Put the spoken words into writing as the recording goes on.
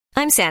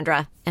I'm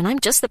Sandra, and I'm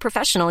just the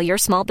professional your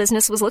small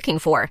business was looking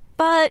for.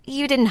 But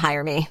you didn't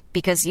hire me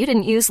because you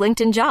didn't use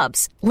LinkedIn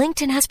Jobs.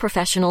 LinkedIn has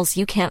professionals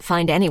you can't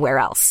find anywhere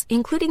else,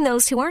 including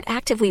those who aren't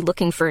actively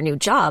looking for a new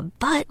job,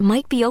 but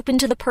might be open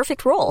to the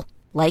perfect role,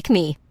 like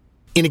me.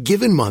 In a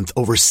given month,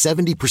 over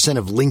 70%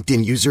 of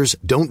LinkedIn users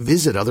don't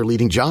visit other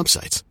leading job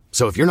sites.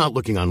 So if you're not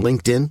looking on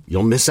LinkedIn,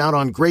 you'll miss out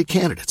on great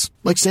candidates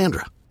like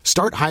Sandra.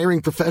 Start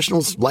hiring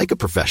professionals like a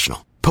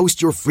professional.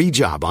 Post your free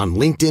job on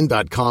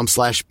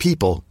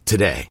linkedin.com/people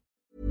today.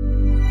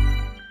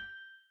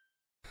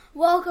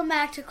 Welcome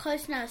back to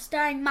Close Enough,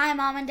 starring my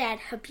mom and dad.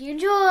 Hope you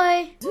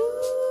enjoy.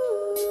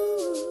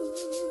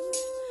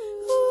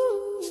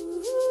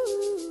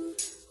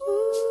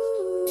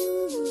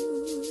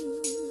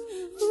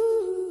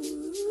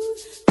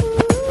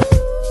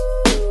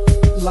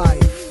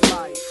 Life,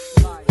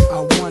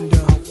 I wonder,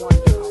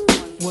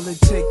 will it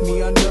take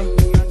me under?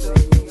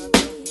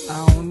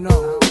 I don't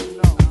know.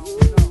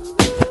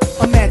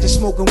 Imagine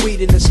smoking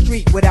weed in the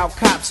street without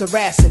cops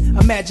harassing.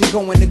 Imagine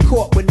going to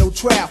court with no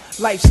trial.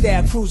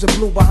 Lifestyle cruising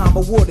blue Bahama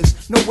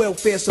waters. No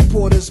welfare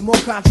supporters. More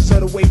conscious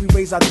of the way we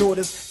raise our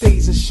daughters.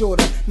 Days are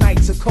shorter,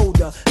 nights are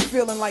colder.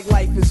 Feeling like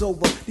life is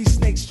over. These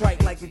snakes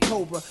strike like a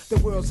cobra. The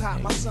world's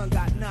hot, my son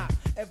got knocked.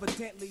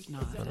 Evidently.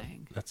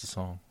 That's a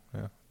song,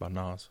 yeah, by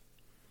Nas.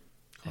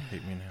 Called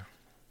Hate Me Now.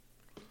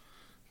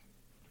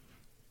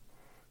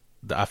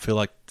 I feel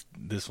like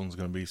this one's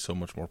going to be so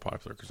much more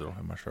popular because I don't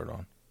have my shirt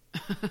on.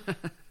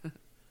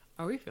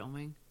 Are we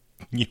filming?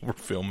 Yeah, we're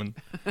filming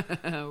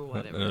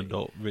Whatever. an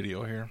adult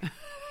video here.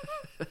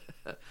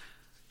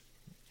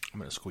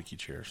 I'm in a squeaky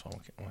chair, so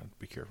I want to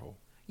be careful.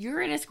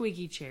 You're in a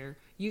squeaky chair.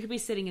 You could be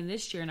sitting in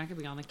this chair and I could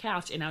be on the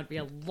couch and I would be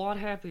a lot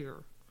happier.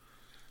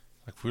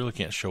 Like, we really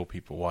can't show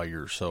people why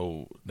you're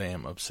so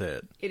damn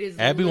upset. It is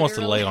Abby wants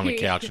to lay on the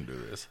literally- couch and do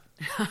this.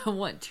 I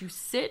want to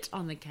sit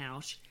on the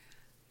couch.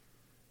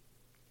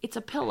 It's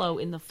a pillow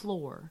in the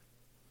floor.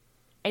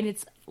 And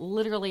it's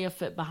literally a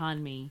foot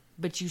behind me,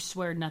 but you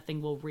swear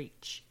nothing will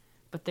reach.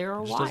 But there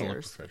are It just doesn't look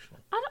wires. professional.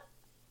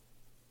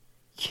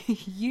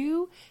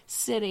 You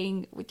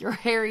sitting with your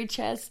hairy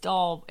chest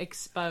all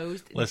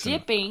exposed, Listen.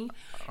 dipping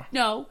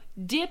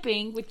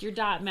with your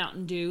Diet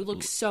Mountain Dew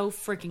looks so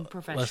freaking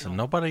professional. Listen,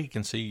 nobody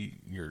can see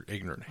your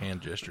ignorant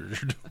hand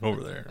gestures you're doing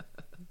over there.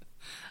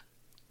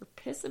 You're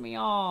pissing me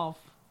off.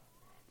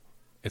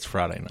 It's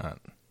Friday night.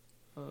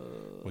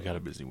 We got a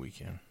busy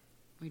weekend.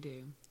 We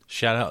do.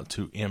 Shout out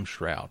to M.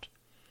 Shroud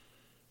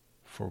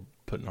for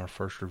putting our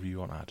first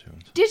review on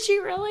iTunes. Did she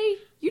really?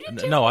 You didn't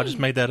tell me. I just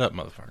made that up,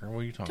 motherfucker. What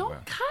are you talking Don't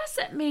about? cuss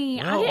at me.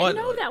 Well, I didn't what-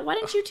 know that. Why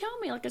didn't you tell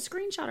me? Like a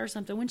screenshot or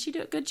something. When she do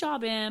it, good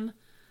job, Em.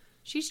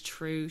 She's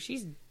true.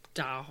 She's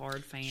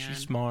diehard fan. She's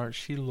smart.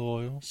 She's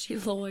loyal.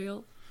 She's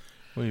loyal.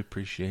 We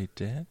appreciate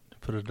that.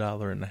 Put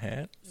 $1 in the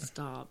hat.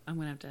 Stop. I'm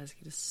gonna have to ask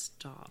you to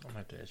stop. I'm going to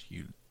have to ask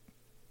you.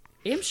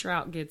 M.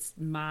 Shrout gets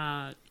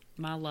my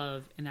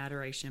love and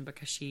adoration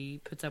because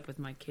she puts up with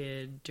my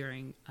kid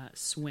during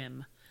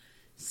swim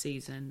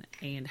season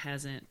and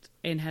has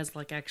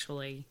like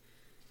actually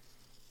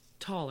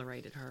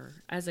tolerated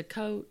her. As a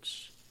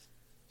coach,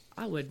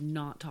 I would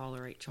not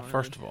tolerate Charlie.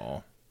 First of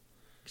all,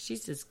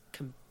 she's as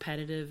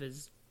competitive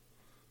as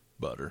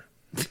butter.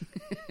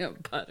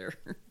 butter.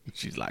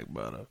 She's like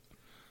butter.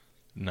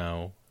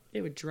 No.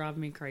 It would drive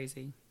me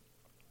crazy.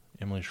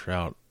 Emily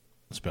Shrout,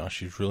 let's be honest,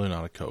 she's really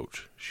not a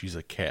coach. She's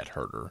a cat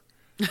herder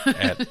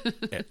at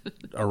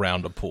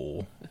around a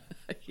pool.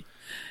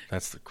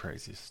 That's the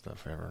craziest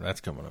stuff ever.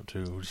 That's coming up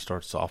too. We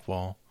start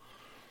softball.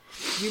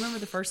 Do you remember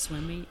the first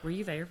swim meet? Were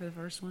you there for the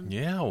first one?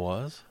 Yeah, I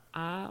was.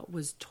 I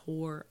was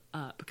tore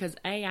up because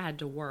I had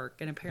to work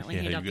and apparently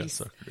Yeah, hand you out got these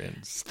suckered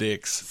in.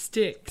 Sticks.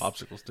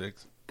 Popsicle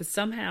sticks. But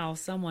somehow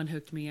someone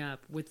hooked me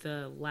up with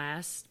the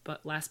last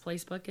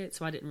place bucket,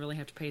 so I didn't really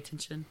have to pay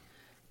attention.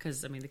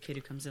 Because, I mean, the kid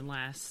who comes in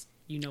last,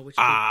 you know which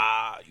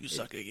You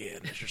suck again.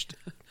 Interesting.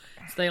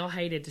 So they all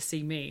hated to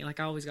see me. Like,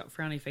 I always got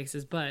frowny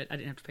faces, but I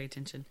didn't have to pay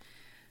attention.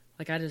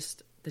 Like,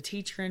 the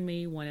teacher in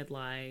me wanted,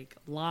 like,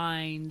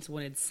 lines,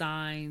 wanted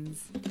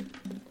signs.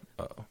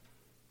 Uh-oh.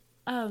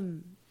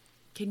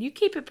 Can you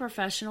keep it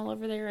professional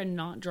over there and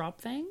not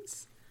drop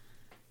things?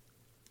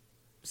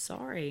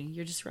 Sorry,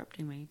 you're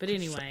disrupting me. But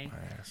anyway,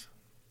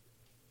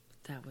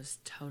 that was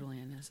totally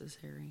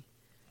unnecessary.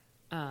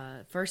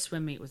 First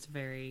swim meet was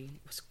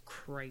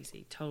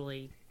crazy.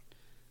 Totally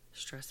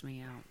stressed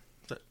me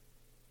out.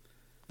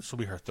 This will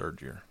be her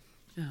third year.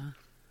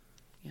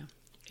 Yeah.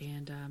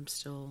 And I'm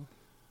still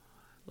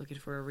looking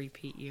for a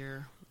repeat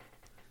year.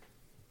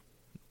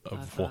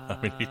 Of what?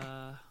 I mean,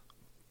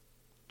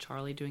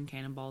 Charlie doing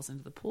cannonballs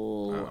into the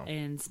pool Oh.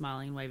 and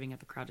smiling and waving at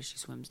the crowd as she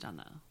swims down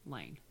the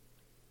lane.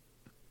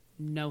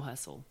 No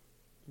hustle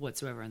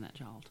whatsoever in that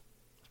child.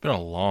 it's been a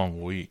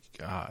long week.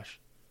 Gosh.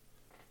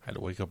 Had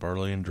to wake up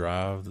early and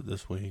drive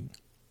this week.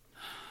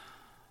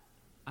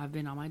 I've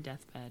been on my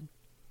deathbed.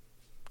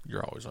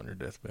 You're always on your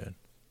deathbed.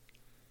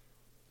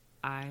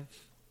 I've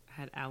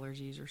had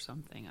allergies or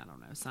something. I don't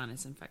know.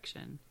 Sinus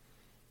infection.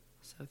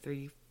 So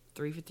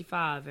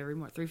 3:55 every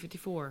morning.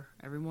 3:54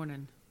 every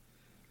morning.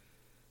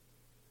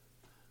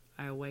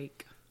 I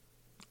awake.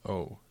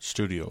 Oh,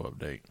 studio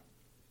update.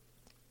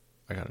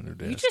 I got a new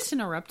desk. You just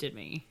interrupted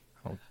me.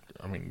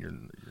 I mean,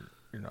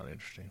 you're not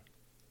interesting.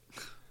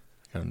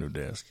 I got a new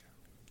desk.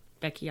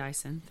 Becky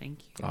Eisen, thank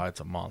you. Oh, it's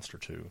a monster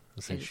too.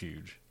 This thing's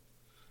huge.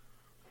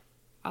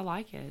 I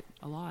like it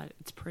a lot.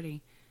 It's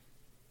pretty.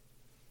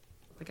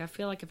 Like, I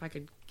feel like if I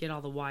could get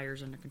all the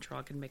wires under control,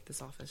 I could make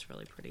this office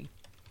really pretty.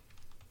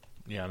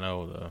 Yeah, I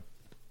know.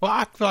 Well,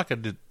 I feel like I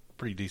did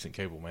pretty decent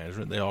cable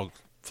management. They all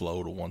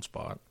flow to one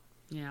spot.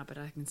 Yeah, but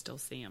I can still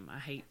see them. I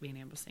hate being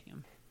able to see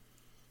them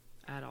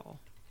at all.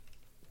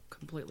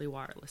 Completely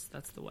wireless.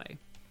 That's the way.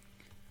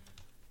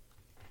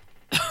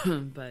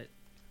 But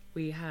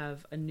we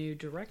have a new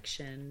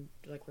direction.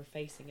 Like, we're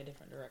facing a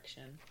different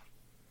direction.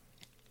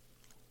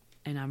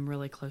 And I'm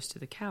really close to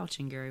the couch,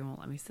 and Gary won't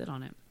let me sit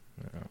on it.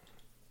 Yeah.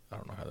 I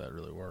don't know how that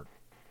really worked.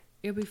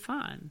 It'll be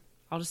fine.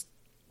 I'll just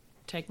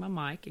take my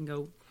mic and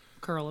go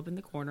curl up in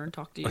the corner and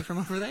talk to you from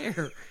over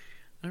there.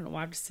 I don't know why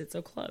I have to sit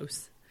so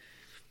close.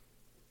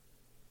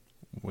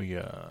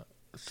 It's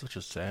such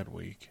a sad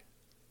week.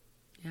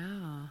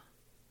 Yeah.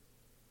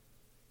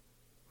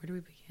 Where do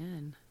we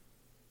begin?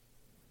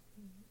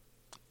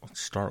 Let's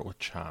start with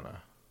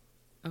China.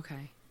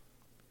 Okay.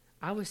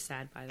 I was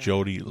sad by that.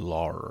 Jody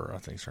Laurer, I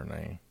think's her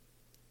name.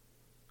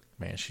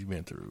 Man, she's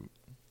been through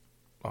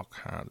all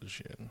kinds of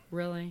shit.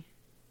 Really?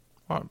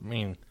 Well, I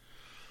mean,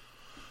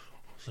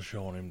 what's the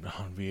show on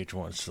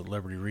VH1?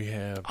 Celebrity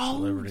Rehab?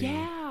 Oh,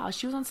 yeah.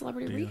 She was on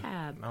Celebrity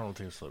Rehab. I don't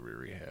think it's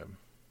Celebrity Rehab.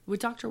 With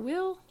Dr.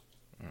 Will?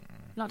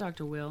 Not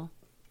Dr. Will.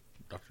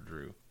 Dr.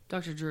 Drew.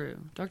 Dr. Drew.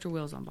 Dr.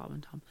 Will's on Bob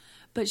and Tom.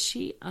 But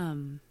she,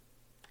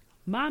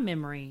 my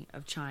memory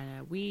of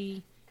China,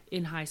 we,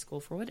 in high school,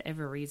 for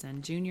whatever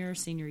reason, junior,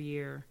 senior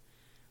year,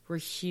 were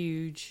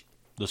huge.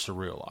 The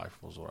Surreal Life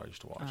was what I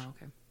used to watch. Oh,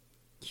 okay.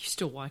 You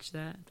still watch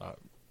that?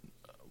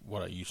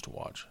 What I used to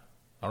watch.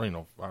 I don't even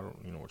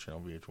know what channel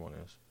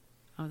VH1 is.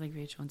 I don't think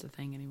VH1's a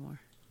thing anymore.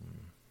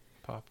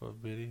 Pop-up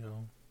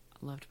video.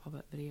 I loved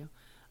pop-up video.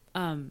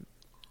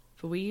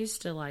 But we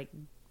used to, like,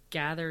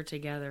 gather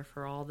together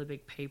for all the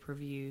big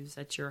pay-per-views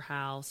at your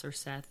house or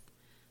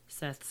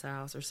Seth's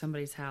house or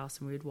somebody's house,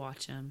 and we'd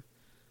watch them.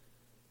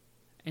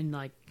 And,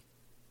 like,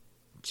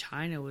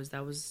 China was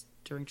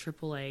during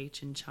Triple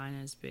H and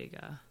China's big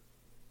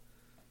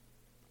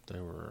they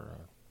were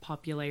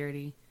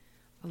popularity.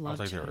 I love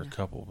think China. there were a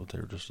couple, but they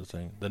were just a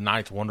thing. The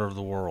ninth wonder of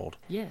the world.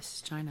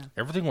 Yes, China.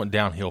 Everything went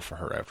downhill for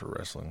her after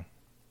wrestling.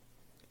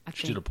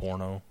 She did a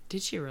porno.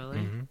 Did she really?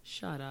 Mm-hmm.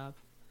 Shut up.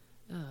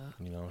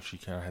 You know, she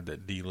kind of had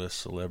that D-list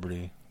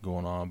celebrity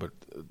going on, but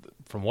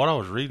from what I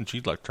was reading,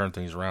 she'd like turned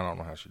things around. I don't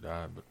know how she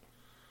died, but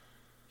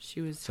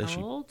she was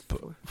how old?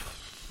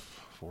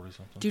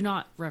 40-something. Do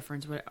not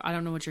reference what I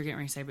don't know what you're getting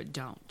ready to say, but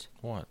don't.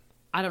 What?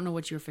 I don't know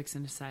what you were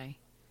fixing to say.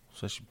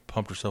 So she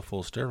pumped herself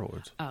full of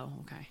steroids. Oh,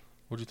 okay.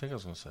 What do you think I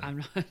was going to say?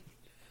 I'm not.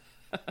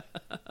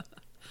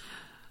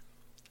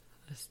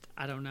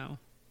 I don't know.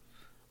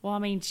 Well, I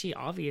mean, she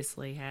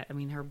obviously had. I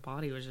mean, her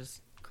body was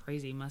just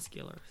crazy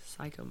muscular,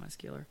 psycho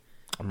muscular.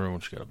 I remember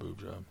when she got a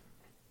boob job.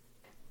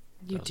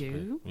 You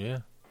do? Yeah.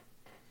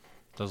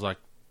 That was like,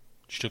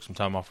 she took some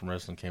time off from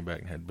wrestling, came back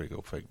and had big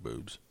old fake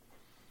boobs.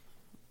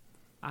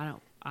 I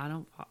don't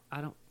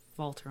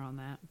falter on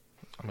that.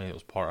 I mean, it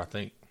was part. I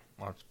think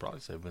I'd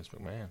probably say Vince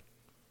McMahon.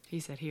 He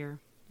said, "Here,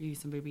 you need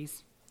some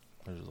boobies."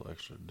 There's a little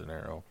extra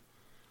dinero.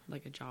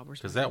 Like a job or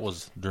something. Because that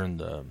was during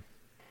the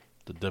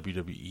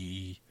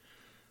WWE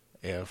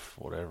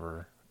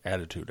whatever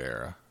Attitude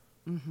Era,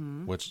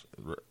 which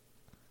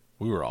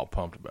we were all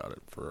pumped about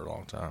it for a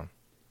long time.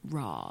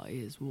 Raw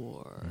is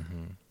War.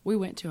 We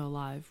went to a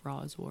live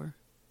Raw is War.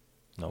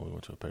 No, we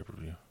went to a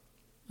pay-per-view.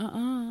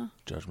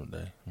 Judgment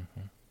Day.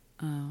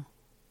 Oh.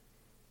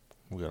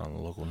 We got on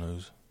the local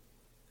news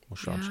with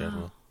Sean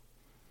Shadwell.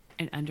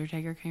 And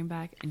Undertaker came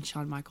back, and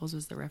Shawn Michaels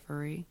was the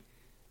referee.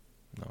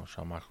 No,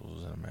 Shawn Michaels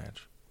was in a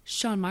match.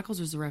 Shawn Michaels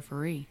was the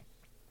referee.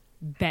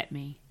 Bet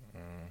me.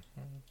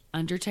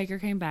 Undertaker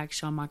came back.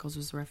 Shawn Michaels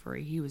was the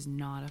referee. He was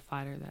not a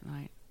fighter that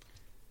night.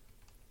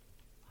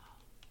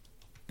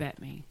 Bet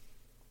me.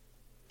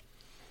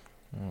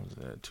 What was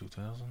that,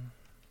 2000?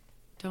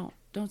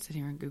 Don't sit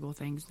here and Google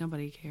things.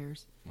 Nobody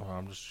cares. Well,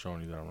 I'm just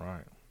showing you that I'm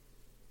right.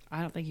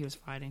 I don't think he was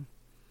fighting.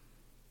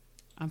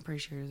 I'm pretty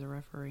sure he was a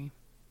referee.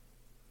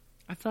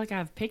 I feel like I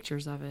have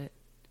pictures of it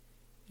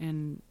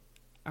in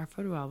our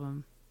photo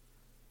album.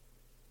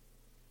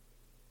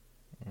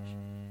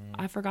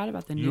 I forgot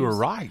about the news. You were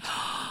right.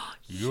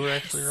 You were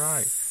actually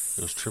right.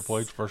 It was Triple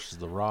H versus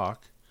The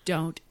Rock.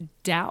 Don't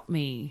doubt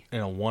me. In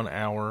a 1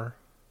 hour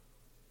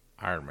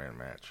Iron Man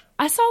match.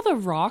 I saw The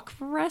Rock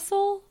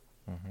wrestle.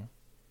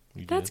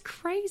 You That's did?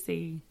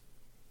 crazy.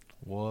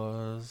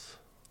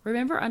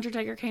 Remember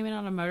Undertaker came in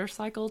on a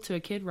motorcycle to a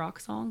Kid Rock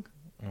song?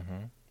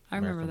 I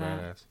remember American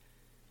that. Badass.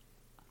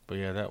 But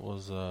yeah, that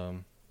was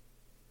in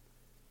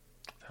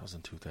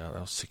 2000.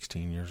 That was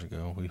 16 years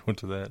ago. We went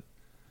to that.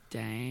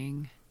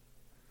 Dang.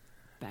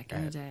 Back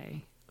in the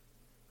day.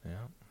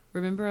 Yeah.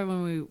 Remember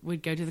when we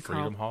would go to the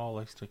Freedom Hall,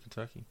 Lexington,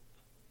 Kentucky.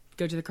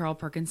 Go to the Carl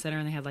Perkins Center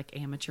and they had like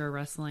amateur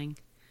wrestling?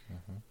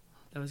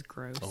 That was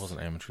gross. That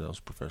wasn't amateur. That was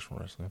professional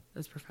wrestling. That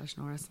was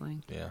professional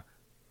wrestling. Yeah.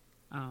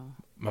 Oh.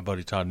 My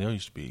buddy Todd Neal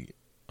used to be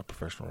a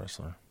professional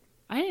wrestler.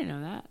 I didn't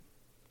know that.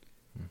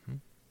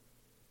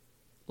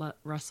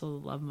 Russell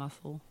Love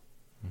Muscle.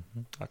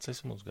 I'd say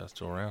some of those guys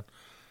still around.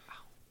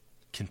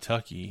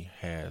 Kentucky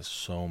has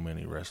so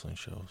many wrestling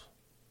shows.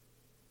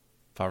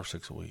 5 or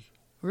 6 a week.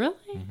 Really?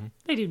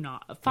 They do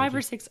not. 5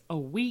 or 6 a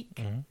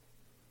week?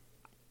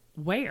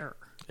 Where?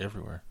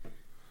 Everywhere.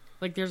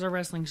 Like, there's a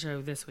wrestling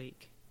show this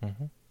week.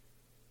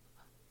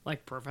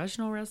 Like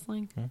professional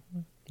wrestling?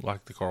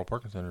 Like the Carl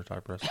Perkins Center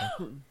type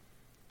wrestling.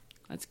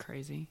 That's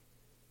crazy.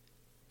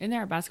 Isn't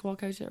there a basketball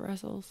coach that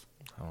wrestles?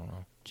 I don't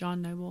know.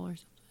 John Noble or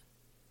something?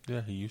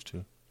 Yeah, he used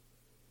to.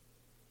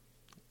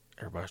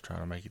 Everybody's trying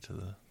to make it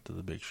to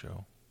the big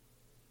show.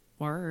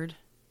 Word.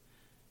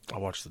 I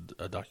watched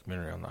a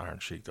documentary on the Iron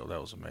Sheik, though. That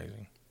was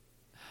amazing.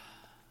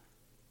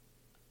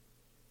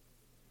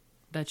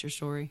 That's your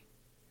story?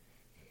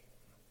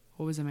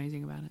 What was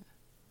amazing about it?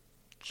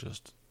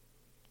 Just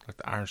like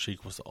the Iron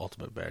Sheik was the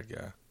ultimate bad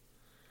guy.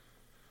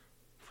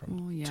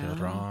 From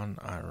Tehran,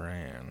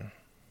 Iran.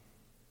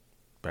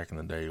 Back in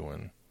the day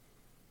when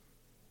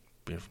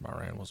being from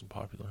Iran wasn't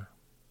popular.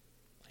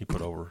 He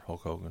put over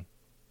Hulk Hogan.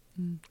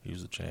 He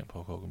was the champ.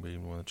 Hulk Hogan beat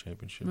him and won the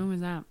championship. When was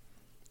that?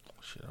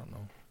 Shit, I don't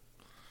know.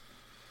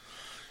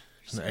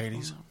 In the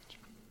 80s.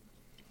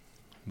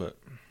 But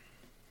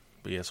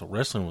yeah, so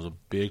wrestling was a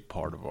big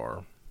part of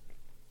our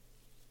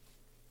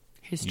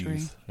history.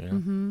 Youth, yeah.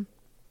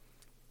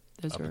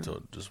 Those Up were...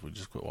 until we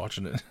just quit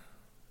watching it.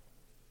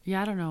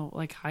 Yeah, I don't know.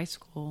 Like high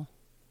school,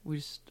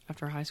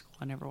 after high school,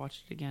 I never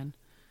watched it again.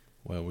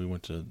 Well, we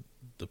went to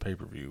the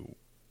pay-per-view.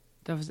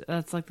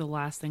 That's like the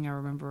last thing I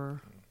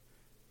remember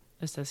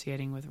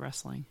associating with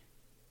wrestling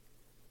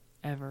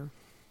ever.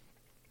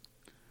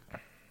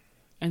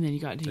 And then you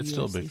got into It's UFC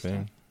still a big stuff.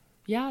 thing.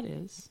 Yeah, it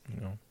is.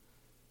 You know.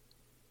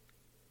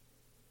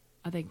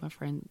 I think my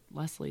friend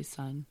Leslie's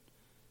son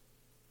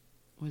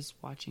was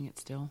watching it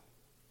still.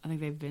 I think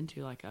they've been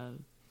to like a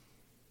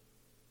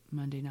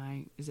Monday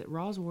night. Is it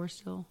Raw's War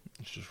still?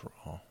 It's just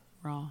Raw.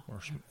 Raw.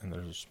 And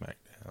there's a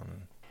SmackDown.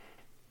 And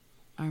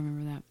I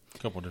remember that. a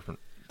couple different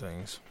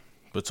things.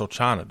 But so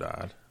China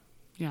died.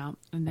 Yeah,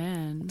 and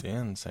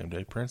then Same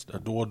day Prince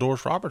died. Well,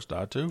 Doris Roberts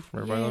died too.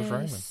 From Everybody Loves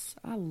Raymond.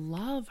 I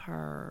love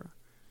her.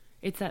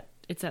 It's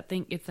that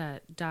thing. It's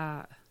that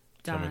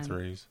Family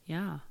Threes.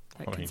 Yeah,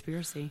 that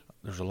conspiracy.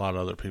 There's a lot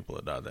of other people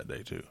that died that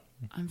day too.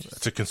 It's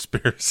It's a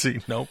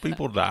conspiracy. No,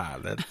 people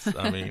died.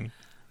 I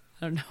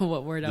don't know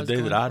what word I was the day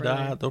going that I for there.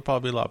 died, there'll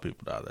probably be a lot of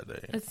people die that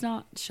day. It's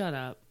not. Shut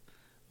up.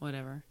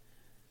 Whatever.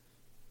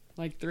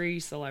 Like 3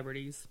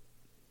 celebrities.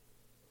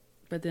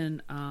 But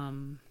then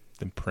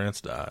Then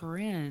Prince died.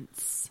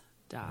 Prince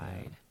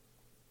died.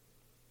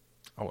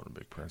 I wasn't a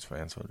big Prince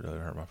fan, so it really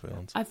hurt my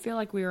feelings. I feel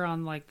like we were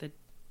on like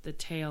the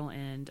tail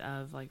end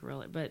of like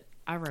really, but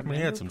I remember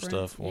he had some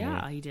Prince. stuff.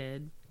 Yeah, he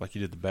did. Like he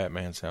did the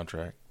Batman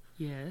soundtrack.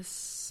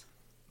 Yes.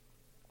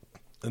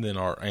 And then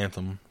our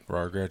anthem for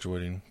our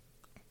graduating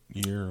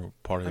year,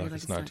 Party Like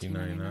It's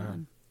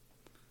 1999.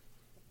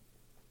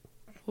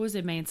 What was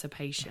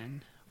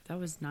Emancipation? That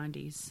was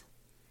 90s.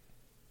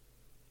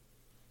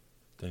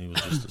 Then he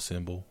was just a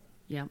symbol.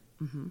 Yep.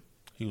 Mm-hmm.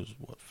 He was,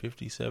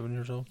 57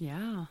 years old?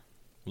 Yeah.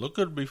 Looked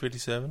good to be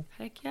 57.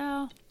 Heck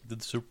yeah. Did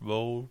the Super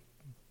Bowl.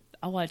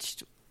 I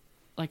watched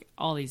like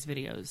all these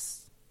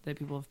videos that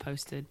people have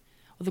posted.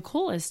 Well, the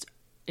coolest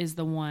is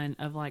the one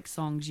of like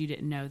songs you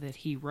didn't know that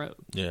he wrote.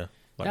 Yeah.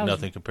 Like That was-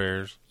 Nothing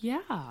Compares.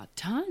 Yeah,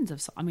 tons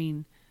of. I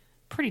mean,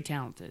 pretty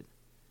talented.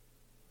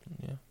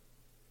 Yeah.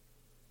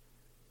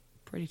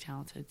 Pretty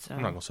talented. So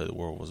I'm not going to say the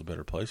world was a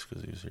better place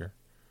because he was here.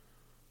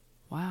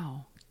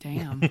 wow,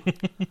 damn,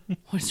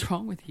 what's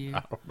wrong with you?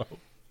 I don't know.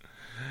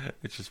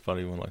 It's just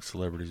funny when like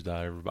celebrities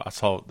die. Everybody, I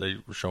saw they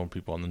were showing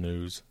people on the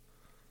news,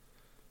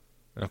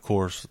 and of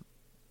course,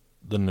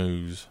 the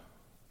news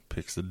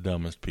picks the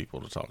dumbest people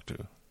to talk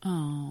to.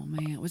 Oh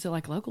man, was it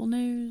like local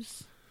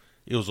news?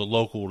 It was a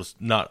local,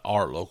 not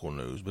our local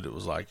news, but it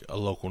was like a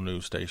local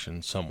news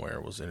station somewhere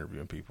was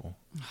interviewing people.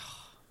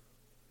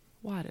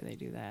 Why do they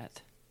do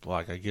that?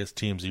 Like I guess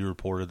TMZ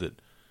reported that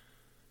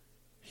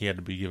he had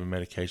to be given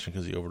medication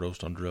because he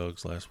overdosed on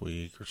drugs last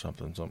week or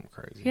something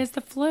crazy. He has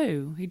the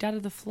flu. He died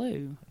of the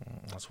flu.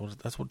 That's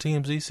what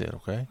TMZ said.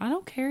 Okay. I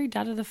don't care. He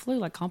died of the flu,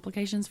 like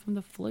complications from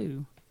the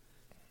flu.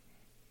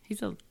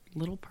 He's a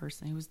little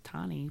person. He was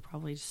tiny. He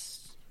probably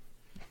just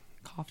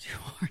coughed too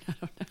hard. I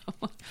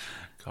don't know.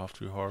 Coughed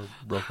too hard,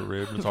 broke a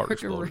rib, and his heart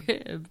Broke a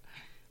exploded. rib.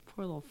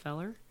 Poor little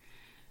feller.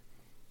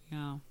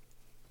 Yeah.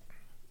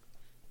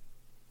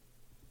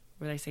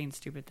 Were they saying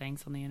stupid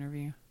things on the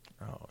interview?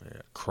 Oh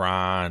yeah,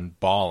 crying,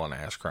 bawling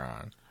ass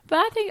crying. But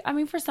I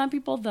mean, for some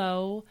people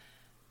though,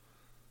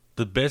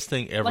 The best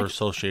thing ever Like-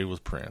 associated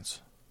with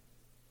Prince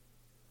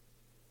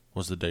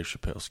was the Dave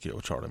Chappelle skit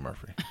with Charlie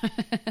Murphy.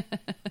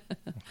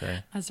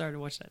 Okay. I started to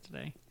watch that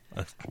today.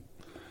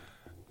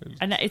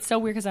 And it's so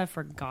weird because I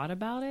forgot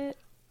about it.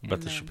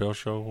 But the then- Chappelle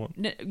show,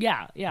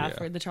 Yeah, Yeah.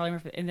 for the Charlie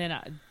Murphy, and then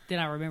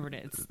I remembered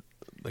it. It's,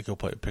 they go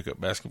play pickup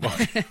basketball.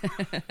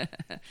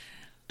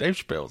 Dave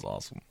Chappelle's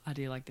awesome. I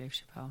do like Dave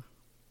Chappelle.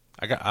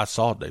 I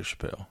saw Dave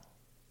Chappelle.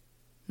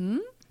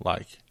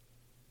 Like,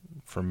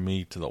 from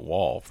me to the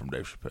wall from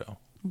Dave Chappelle.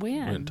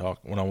 When?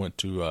 When I went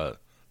to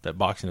that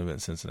boxing event in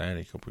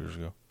Cincinnati a couple years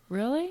ago.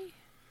 Really?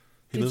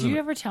 Did you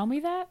ever tell me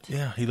that?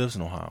 Yeah, he lives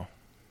in Ohio.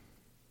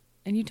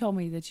 And you told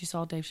me that you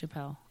saw Dave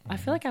Chappelle. I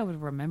feel like I would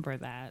remember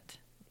that.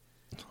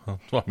 Well,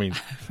 I mean,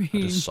 I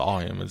just saw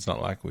him. It's not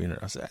like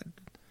I said.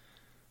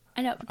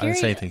 I know. I didn't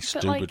say anything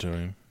stupid to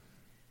him.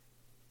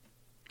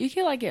 You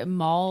can like get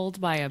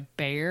mauled by a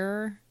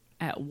bear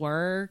at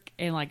work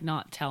and like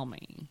not tell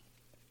me.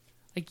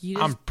 Like you.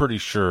 I'm pretty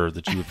sure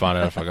that you would find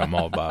out if I got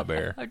mauled by a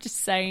bear. I'm just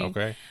saying.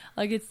 Okay.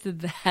 Like it's to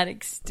that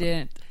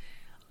extent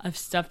of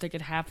stuff that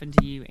could happen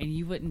to you, and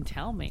you wouldn't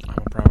tell me. I'm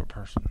a private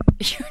person.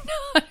 You're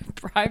not a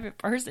private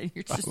person.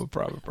 You're just I'm a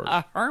private person.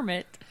 a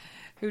hermit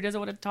who doesn't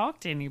want to talk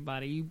to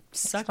anybody. You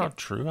suck. That's not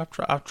true.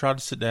 I've tried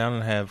to sit down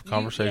and have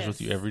conversations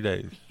with you every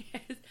day.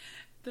 Yes.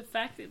 The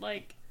fact that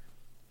like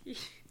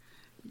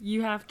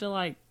you have to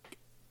like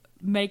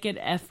make an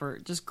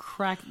effort, just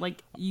crack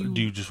like you.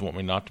 Do you just want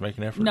me not to make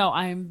an effort? No,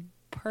 I'm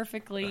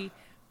perfectly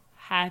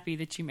happy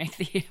that you make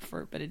the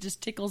effort, but it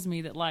just tickles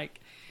me that like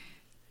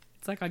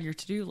it's like on your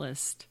to-do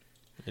list.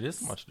 It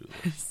is much to do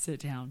with. Sit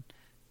down,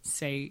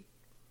 say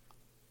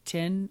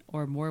 10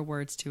 or more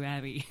words to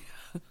Abby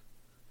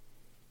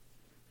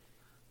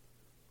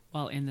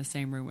while in the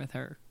same room with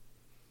her.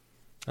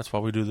 That's why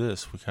we do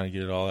this. We kind of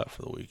get it all out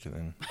for the week, and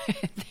then,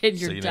 then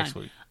you're see you done. next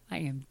week. I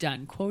am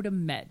done. Quota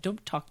met.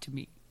 Don't talk to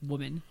me,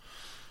 woman.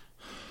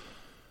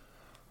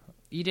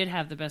 You did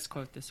have the best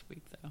quote this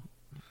week, though.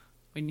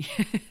 When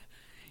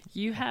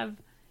you have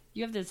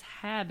this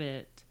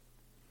habit.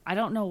 I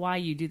don't know why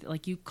you do that.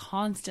 Like you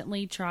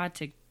constantly try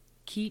to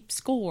keep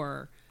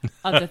score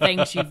of the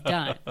things you've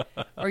done,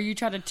 or you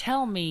try to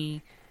tell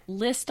me,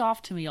 list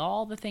off to me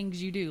all the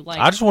things you do. Like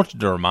I just want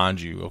to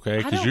remind you, okay?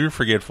 Because you're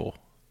forgetful.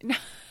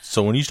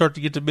 So when you start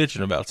to get to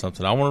bitching about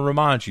something, I want to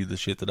remind you the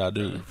shit that I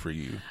do for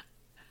you.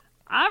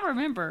 I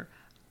remember.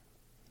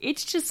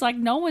 It's just like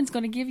no one's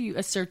going to give you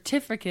a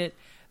certificate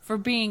for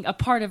being a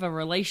part of a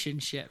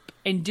relationship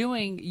and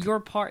doing your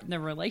part in the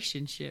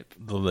relationship.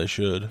 Though they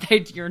should.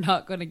 You're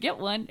not going to get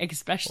one,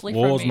 especially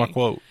What from was me. my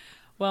quote?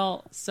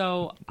 Well,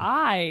 so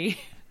I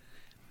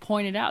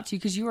pointed out to you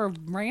because you were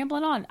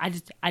rambling on. I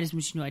just want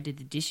you to know I did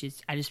the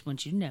dishes. I just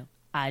want you to know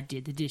I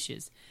did the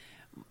dishes.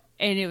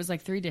 And it was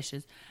like 3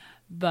 dishes.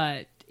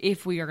 But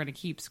if we are going to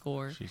keep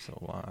score. She's so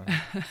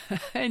lying.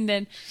 And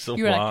then She's so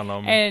you were lying like,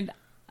 on me.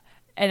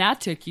 and I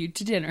took you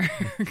to dinner.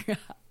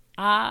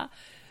 I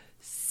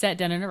sat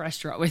down in a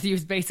restaurant with you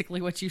is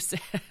basically what you said.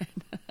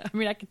 I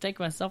mean, I could take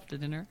myself to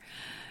dinner.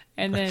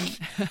 And then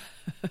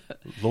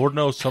Lord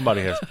knows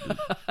somebody has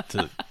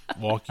to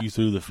walk you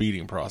through the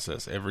feeding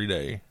process every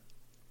day.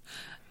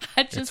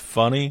 It's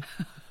funny,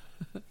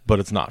 but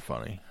it's not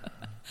funny.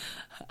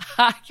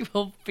 I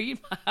will feed,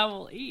 I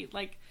will eat.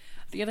 Like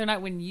the other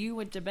night when you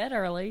went to bed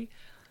early,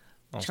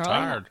 I was Charlie,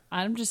 tired.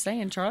 I'm just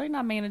saying, Charlie and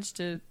I managed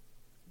to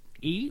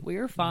eat. We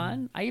were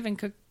fine. I even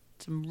cooked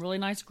some really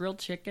nice grilled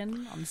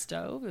chicken on the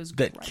stove. It was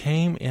That great.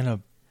 came in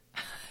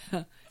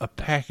a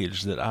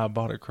package that I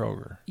bought at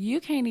Kroger. You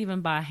can't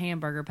even buy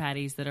hamburger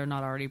patties that are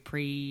not already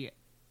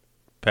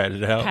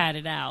Patted out.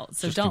 patted out.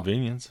 So Just don't.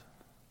 convenience.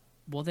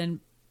 Well, then,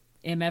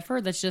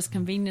 MFR, that's just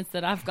convenience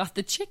that I've got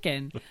the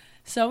chicken.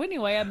 So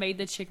anyway, I made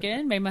the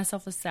chicken, made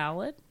myself a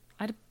salad.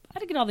 I had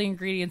to get all the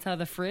ingredients out of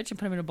the fridge and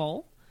put them in a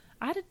bowl.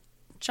 I had to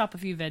chop a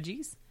few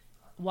veggies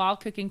while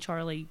cooking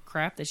Charlie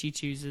crap that she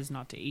chooses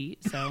not to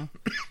eat. So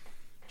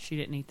she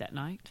didn't eat that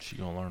night. She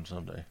gonna learn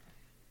someday.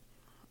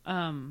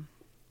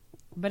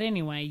 But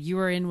anyway, you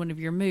were in one of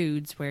your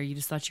moods where you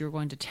just thought you were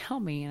going to tell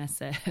me, and I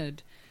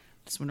said,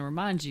 just want to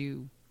remind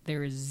you,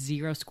 there is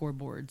 0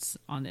 scoreboards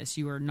on this.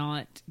 You are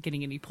not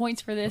getting any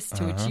points for this,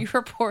 to which you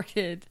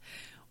reported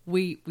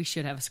we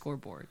should have a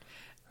scoreboard.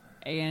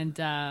 And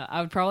I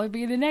would probably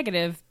be in the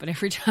negative, but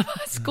every time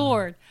I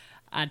scored,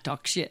 I'd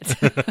talk shit.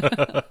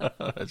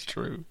 That's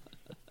true.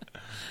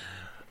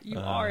 You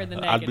are in the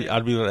negative.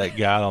 I'd be like that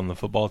guy on the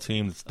football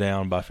team that's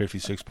down by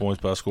 56 points,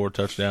 but I score a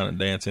touchdown and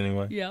dance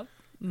anyway. Yep.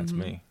 That's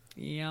me.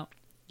 Yep.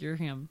 You're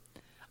him.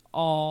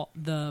 All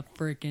the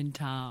freaking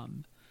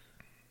time.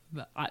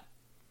 But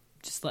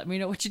just let me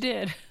know what you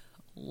did.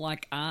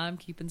 Like I'm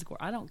keeping score.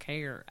 I don't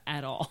care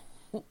at all.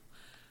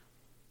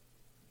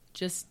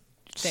 Just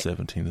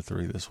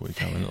 17-3 this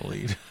week. I'm in the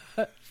lead.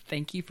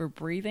 thank you for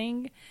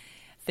breathing.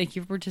 Thank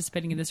you for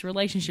participating in this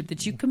relationship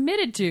that you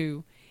committed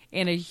to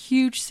in a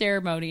huge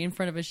ceremony in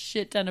front of a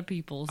shit ton of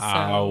people. So.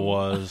 I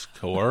was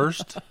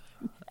coerced.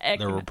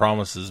 There were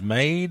promises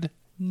made.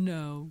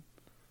 No.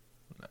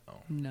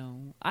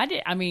 I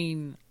did. I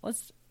mean,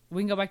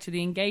 we can go back to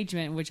the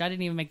engagement, which I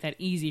didn't even make that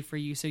easy for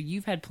you. So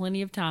you've had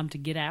plenty of time to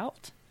get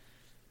out.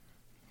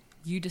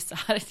 You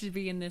decided to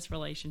be in this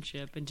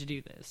relationship and to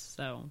do this.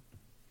 So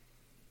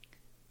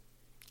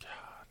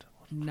God,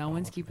 no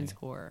one's keeping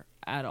score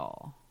at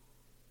all.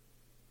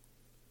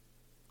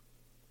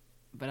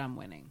 But I'm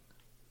winning.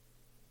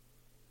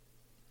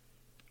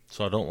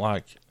 So I don't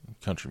like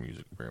country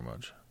music very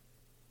much.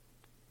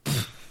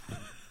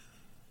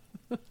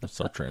 Let's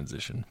start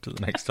transition to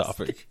the next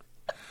topic.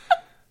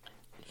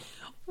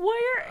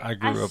 Where I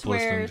grew up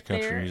listening to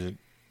country there music.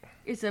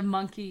 is a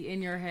monkey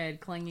in your head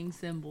clanging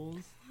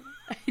cymbals.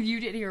 You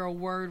didn't hear a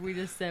word we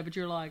just said, but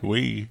you're like,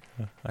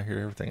 I hear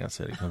everything I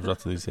said. It comes out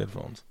to these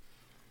headphones.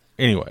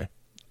 Anyway,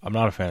 I'm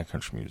not a fan of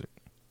country music.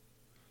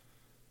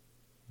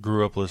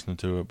 Grew up listening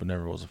to it, but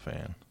never was a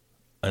fan.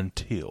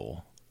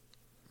 Until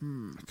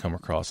I come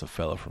across a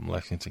fella from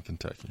Lexington,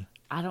 Kentucky.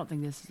 I don't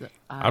think this is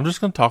I'm just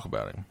going to talk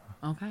about him.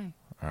 okay.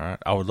 All right?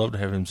 I would love to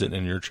have him sitting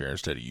in your chair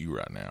instead of you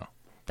right now.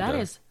 That Okay?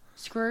 is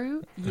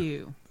screw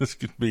you. This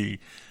could be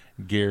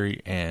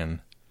Gary and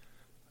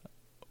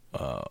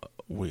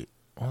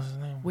what's his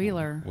name?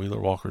 Wheeler. Wheeler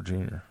Walker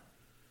Jr.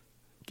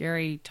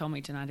 Gary told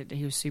me tonight that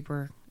he was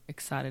super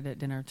excited at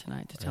dinner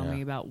tonight to tell Yeah.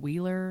 me about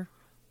Wheeler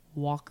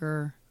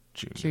Walker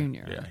Jr.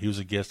 Yeah, he was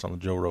a guest on the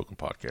Joe Rogan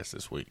podcast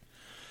this week.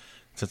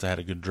 Since I had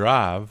a good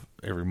drive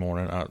every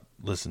morning, I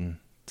listened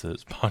to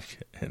his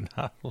podcast and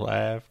I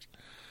laughed.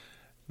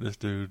 This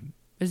dude,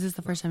 Is this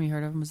the first time you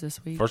heard of him? Was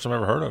this week? first time I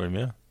ever heard of him,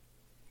 yeah.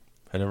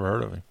 I never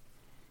heard of him.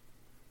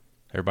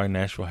 Everybody in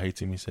Nashville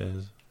hates him, he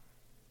says.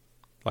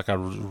 Like, I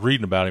was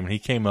reading about him, and he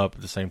came up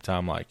at the same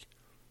time, like,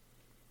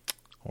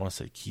 I want to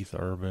say Keith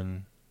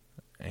Urban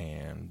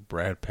and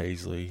Brad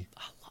Paisley.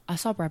 I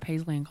saw Brad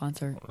Paisley in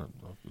concert.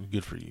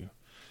 Good for you.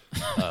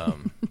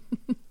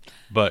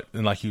 But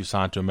and like he was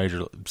signed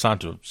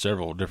to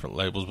several different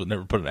labels, but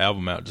never put an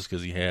album out just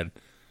because he had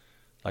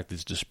like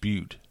this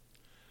dispute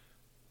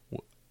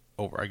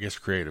over, I guess,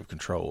 creative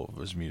control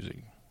of his music.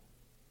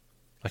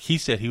 Like he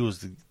said, he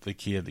was the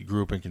kid that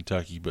grew up in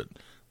Kentucky, but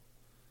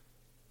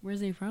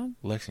Where's he from?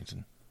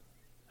 Lexington.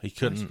 He you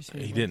couldn't. said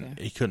he He lived didn't.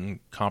 there. He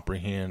couldn't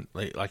comprehend.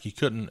 Like he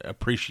couldn't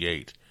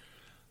appreciate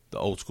the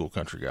old school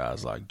country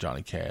guys like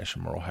Johnny Cash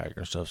and Merle Haggard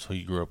and stuff. So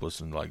he grew up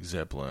listening to like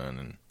Zeppelin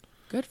and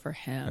Good for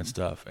him. and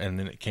stuff. And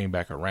then it came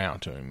back around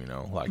to him,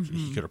 like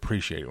he could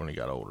appreciate it when he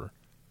got older.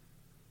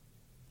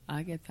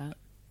 I get that.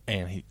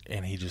 And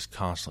he just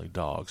constantly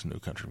dogs new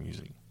country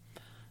music.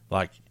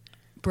 Like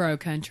Bro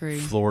country.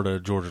 Florida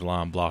Georgia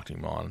Line blocked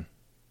him on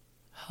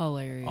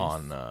Hilarious.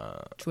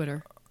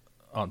 Twitter.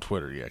 on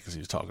Twitter, yeah, because he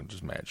was talking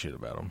just mad shit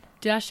about him.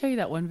 Did I show you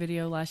that one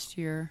video last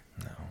year?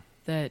 No.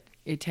 That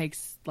it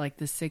takes like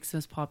the 6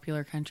 most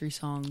popular country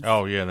songs.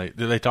 Oh yeah,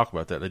 they talk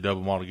about that. They dub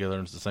them all together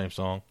and it's the same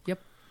song. Yep.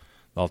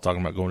 All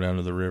talking about going down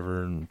to the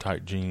river and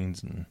tight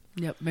jeans and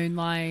Yep.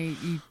 Moonlight,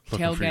 you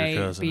Looking for your tailgate,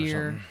 cousin or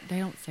beer. something. They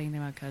don't say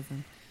anything about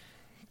cousin.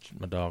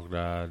 my dog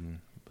died.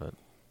 But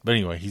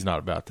anyway, he's not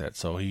about that.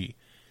 So he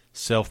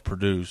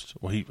self-produced.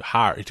 Well, he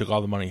took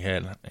all the money he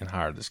had and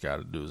hired this guy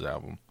to do his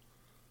album.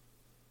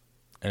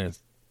 And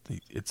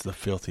it's the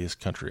filthiest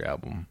country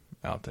album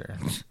out there.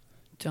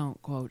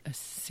 Don't quote a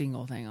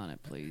single thing on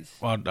it, please.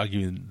 Well, I'll give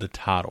you the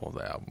title of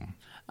the album.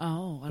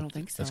 Oh, I don't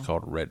think so. It's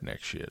called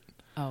Redneck Shit.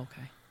 Oh,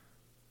 okay.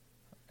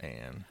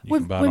 And you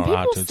When- can buy it when on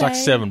people iTunes. It's like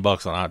say-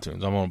 $7 on iTunes. I'm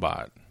gonna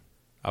buy it.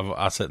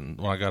 I sat when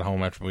I got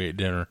home after we ate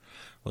dinner,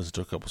 listened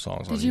to a couple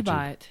songs on YouTube. Did you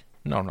buy it?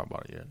 No, I'm not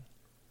bought it yet.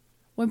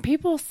 When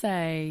people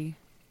say,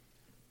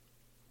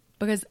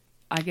 because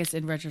I guess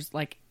in retrospect,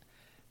 like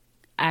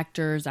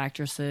actors,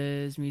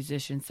 actresses,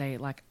 musicians say,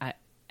 like,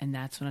 and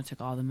that's when I took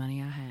all the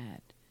money I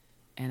had,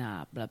 and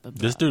I blah blah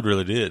blah. This dude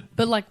really did.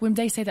 But like when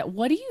they say that,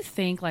 what do you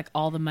think? Like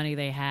all the money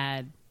they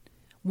had,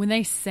 when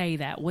they say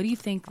that, what do you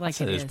think? I Like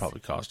said it it's is? probably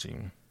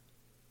costing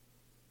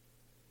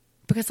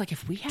Because like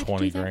if we had to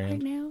 20 do that right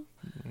grand. now,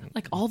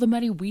 like all the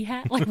money we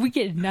had, like we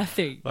get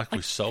nothing. like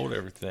we sold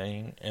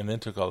everything and then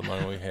took all the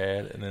money we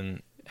had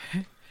and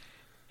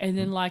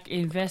then like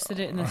invested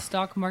it in the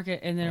stock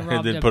market and then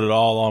robbed then put it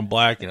all on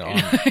black and on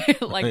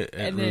like at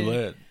and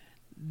roulette.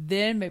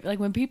 then maybe like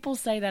when people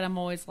say that, I'm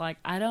always like,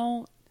 I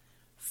don't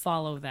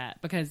follow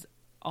that because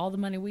all the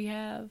money we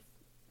have.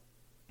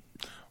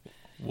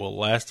 Will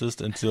last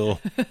us until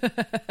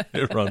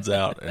it runs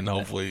out, and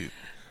hopefully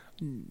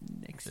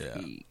Next Yeah.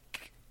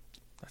 week.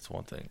 that's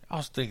one thing. I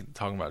was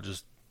talking about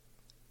just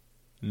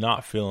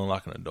not feeling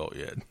like an adult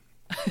yet.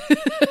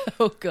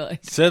 Oh, good.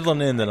 Settling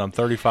in that I'm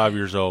 35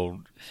 years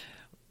old.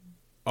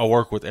 I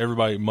work with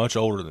everybody much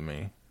older than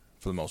me,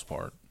 for the most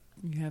part.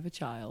 You have a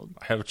child.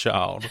 I have a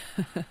child,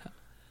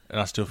 and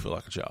I still feel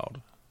like a child.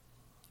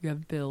 You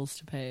have bills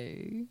to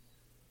pay.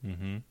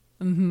 Mm-hmm.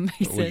 Mm-hmm.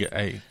 He But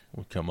says,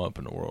 we come up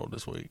in the world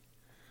this week.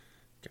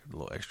 Got a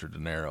little extra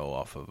dinero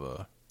off of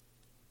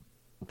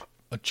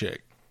a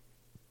check.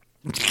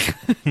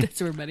 that's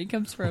where money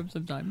comes from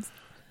sometimes.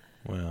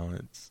 Well,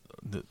 it's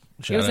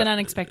It was an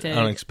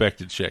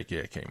unexpected check. Yeah,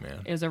 it came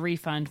in. It was a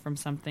refund from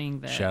something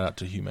that Shout out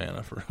to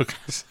Humana for hooking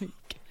us.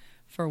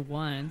 for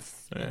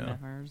once. Yeah.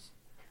 Whatever.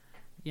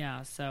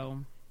 Yeah,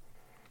 so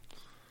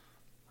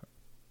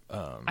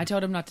I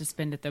told him not to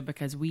spend it though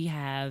because we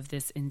have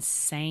this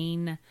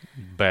insane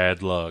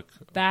Bad luck.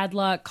 bad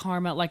luck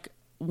karma. Like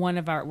we're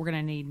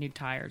gonna need new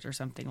tires or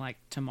something like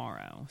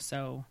tomorrow,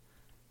 so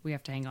we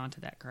have to hang on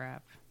to that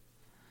crap.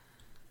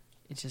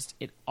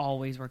 It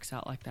always works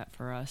out like that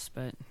for us,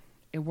 but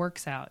it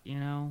works out. You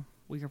know,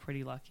 we are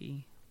pretty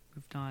lucky.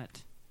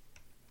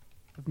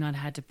 We've not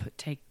had to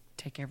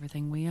take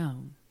everything we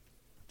own.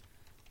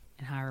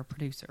 and hire a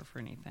producer for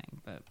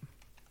anything, but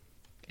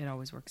it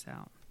always works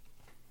out.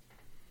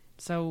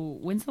 So,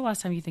 when's the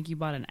last time you think you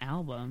bought an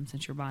album,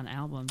 since you're buying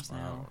albums now?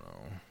 I don't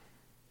know.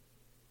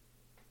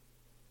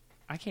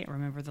 I can't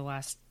remember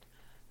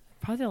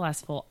probably the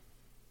last full...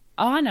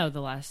 Oh, I know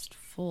the last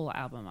full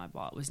album I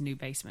bought was New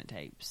Basement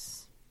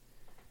Tapes.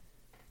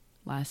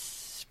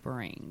 Last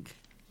spring,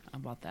 I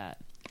bought that.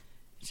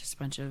 It's just a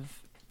bunch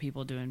of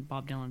people doing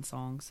Bob Dylan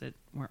songs that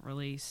weren't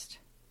released.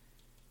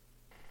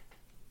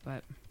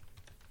 But,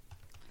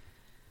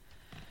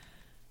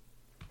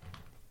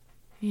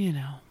 you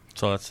know.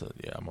 So that's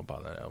yeah, I'm gonna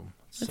buy that album.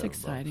 That's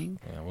exciting.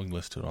 $7. Yeah, we can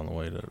listen to it on the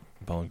way to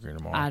Bowling Green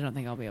tomorrow. I don't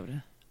think I'll be able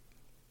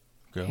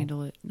to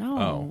handle it.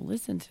 No,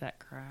 listen to that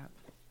crap.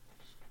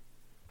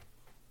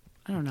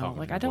 I don't know.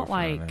 Like, I don't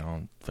like right now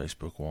on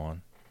Facebook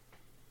One.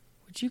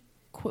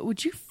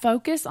 Would you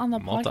focus on the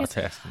podcast?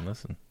 Multitasking.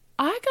 Listen.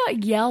 I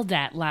got yelled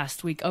at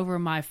last week over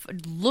my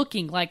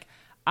looking like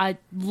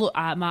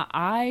my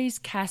eyes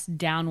cast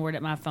downward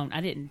at my phone.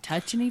 I didn't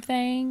touch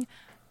anything,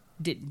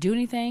 didn't do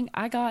anything.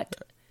 I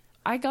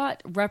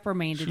got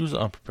reprimanded. She was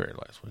unprepared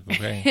last week.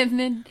 Okay, and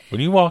then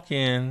when you walk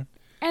in,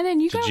 and then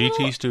you to got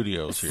GT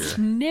Studios here,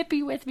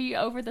 snippy with me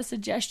over the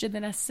suggestion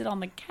that I sit on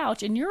the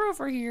couch, and you're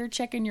over here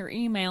checking your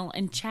email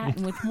and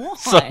chatting with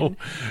Juan.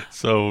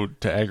 So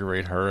to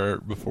aggravate her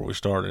before we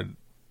started,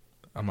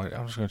 I'm like,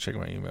 I'm just going to check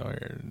my email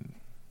here. And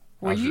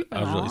Were you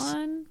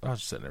on? I was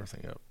just setting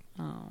everything up.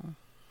 Oh,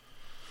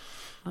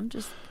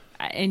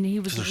 and he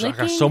was There's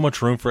licking. I got so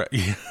much room for.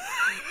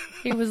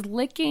 He was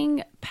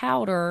licking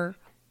powder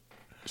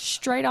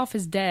straight off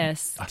his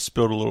desk. I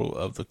spilled a little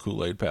of the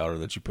Kool-Aid powder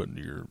that you put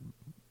into your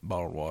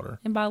bottled water.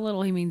 And by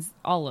little, he means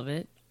all of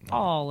it.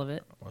 All of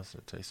it. Unless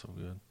it tastes so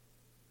good.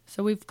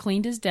 So we've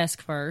cleaned his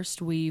desk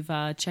first. We've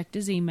checked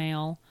his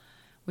email.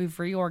 We've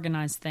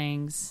reorganized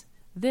things.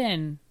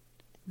 Then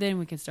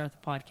we can start the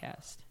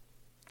podcast.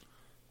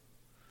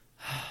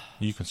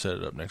 You can set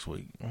it up next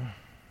week.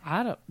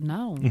 I don't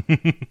know.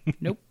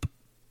 Nope.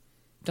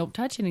 Don't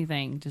touch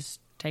anything. Just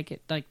take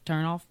it, like,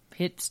 turn off,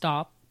 hit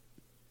stop.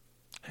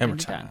 Hammer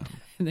time.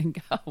 And then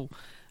go. I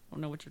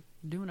don't know what you're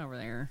doing over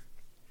there.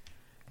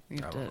 You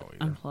have to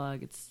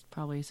unplug. It's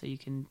probably so you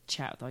can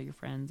chat with all your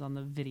friends on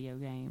the video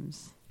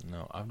games.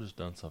 No, I've just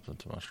done something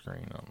to my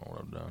screen. I don't know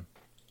what I've done.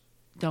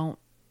 Don't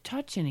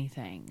touch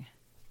anything.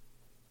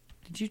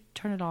 Did you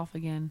turn it off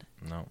again?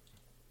 No.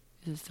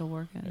 Is it still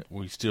working?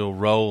 We still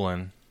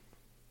rolling.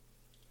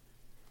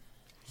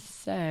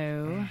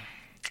 So,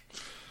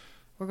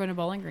 we're going to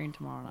Bowling Green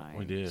tomorrow night.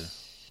 We did.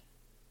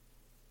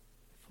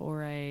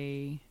 For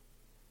a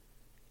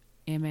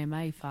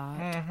MMA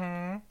fight.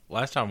 Mm-hmm.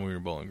 Last time we were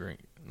in Bowling Green,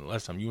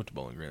 last time you went to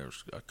Bowling Green, it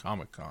was a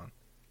Comic-Con.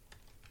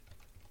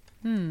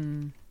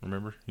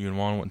 Remember? You and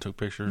Juan went and took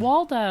pictures?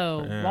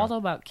 Waldo. Yeah. Waldo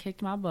about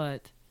kicked my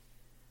butt.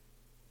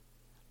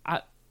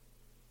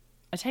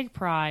 I take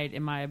pride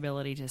in my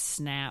ability to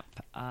snap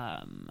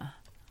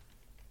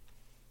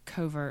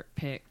covert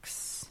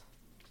pics.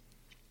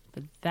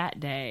 But that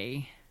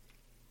day,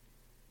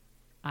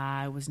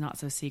 I was not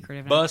so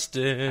secretive.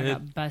 Busted. I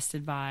got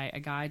busted by a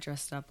guy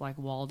dressed up like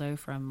Waldo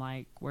from,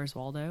 like, Where's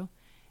Waldo?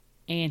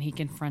 And he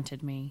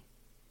confronted me.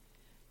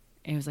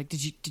 And he was like,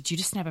 Did you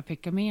just snap a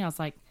pic of me? And I was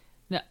like,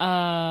 didn't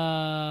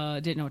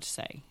know what to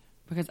say.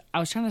 Because I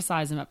was trying to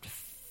size him up to,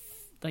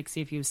 see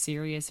if he was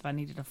serious, if I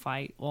needed to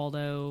fight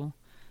Waldo.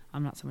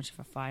 I'm not so much of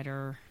a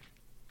fighter.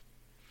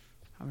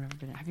 Have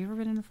you ever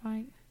been in a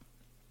fight?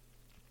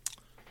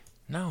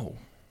 No.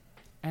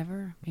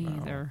 Ever? Me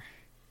either.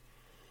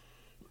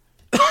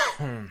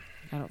 I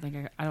don't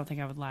think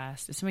I would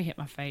last. If somebody hit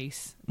my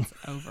face, it's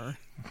over.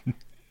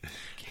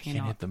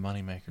 Can't hit the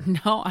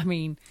moneymaker. No, I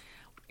mean,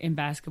 in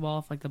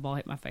basketball, if the ball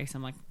hit my face,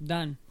 I'm like,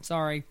 done.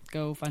 Sorry,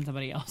 go find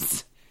somebody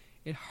else.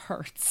 It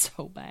hurts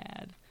so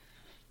bad.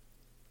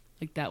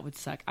 That would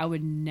suck. I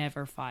would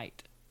never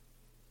fight.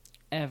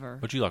 Ever.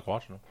 But you like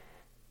watching them?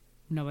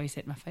 Nobody's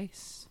hit my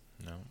face.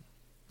 No.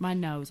 My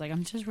nose.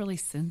 I'm just really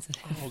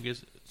sensitive.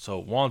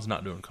 So Juan's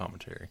not doing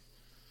commentary.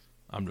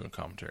 I'm doing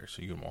commentary,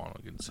 so you and Juan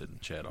will get to sit and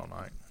chat all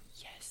night.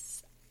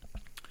 Yes.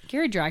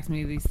 Gary drags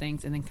me to these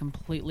things and then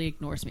completely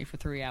ignores me for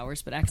 3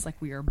 hours, but acts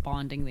like we are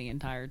bonding the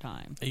entire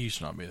time. It used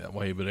to not be that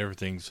way, but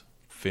everything's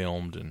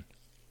filmed and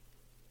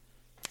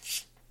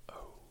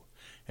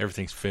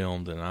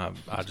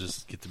I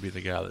just get to be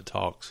the guy that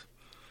talks.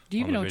 Do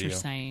you even know what you're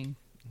saying?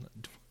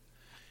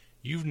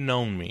 You've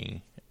known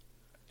me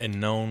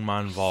and known my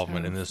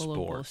involvement in this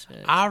sport.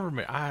 I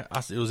remember.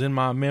 It was in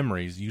my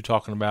memories. You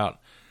talking about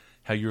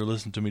how you were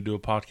listening to me do a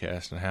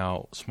podcast and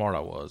how smart I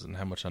was and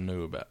how much I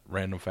knew about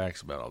random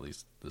facts about all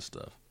this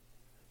stuff.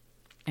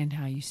 And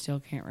how you still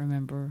can't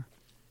remember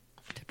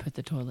to put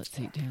the toilet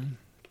seat down.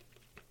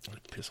 I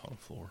piss on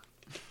the floor.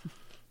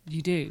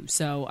 You do.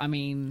 So, I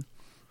mean,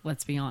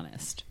 let's be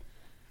honest.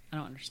 I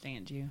don't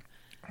understand you.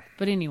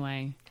 But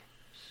anyway.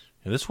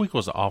 Yeah, this week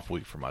was an off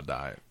week for my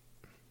diet.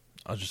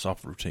 I was just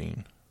off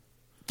routine.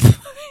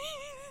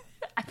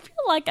 I feel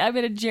like I'm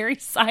in a Jerry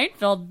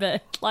Seinfeld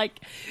bit.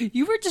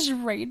 You were just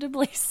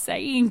randomly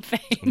saying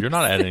things. You're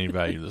not adding any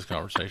value to this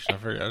conversation. I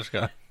figured I just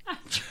got.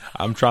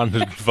 I'm trying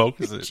to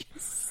focus it.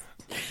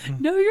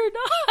 No, you're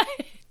not.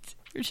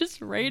 You're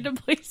just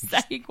randomly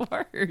saying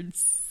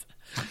words.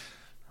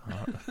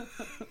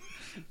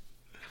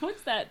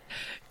 What's that?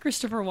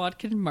 Christopher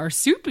Watkin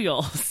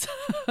marsupials.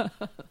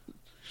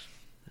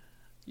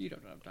 You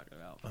don't know what I'm talking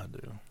about. I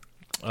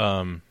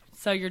do.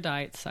 So your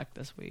diet sucked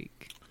this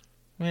week.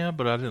 Yeah,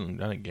 but I didn't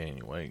gain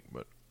any weight.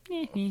 But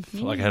I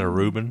feel like I had a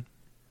Reuben,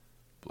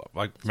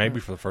 like maybe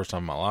for the first time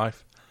in my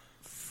life.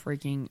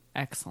 Freaking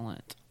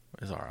excellent.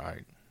 It's all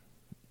right.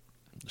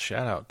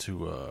 Shout out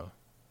to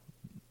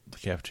the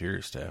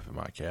cafeteria staff at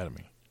my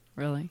academy.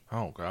 Really?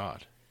 Oh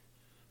God!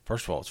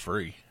 First of all, it's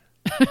free.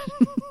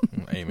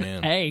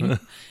 Amen. Hey,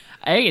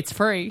 it's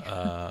free.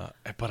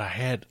 But I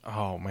had.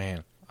 Oh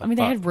man.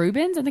 They had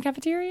Reubens in the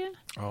cafeteria?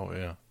 Oh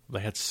yeah, they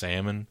had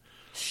salmon.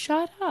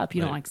 Shut up!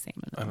 You don't like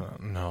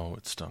salmon. No,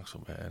 it stunk so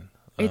bad.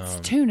 It's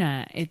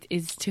tuna. It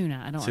is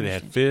tuna. I don't. See, they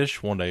had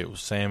fish. One day it was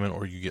salmon,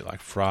 or you get like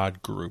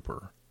fried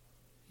grouper.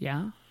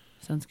 Yeah,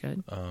 sounds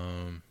good.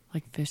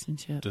 Like fish and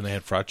chips. Then they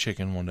had fried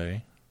chicken one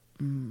day.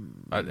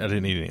 I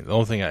didn't eat any. The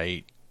only thing I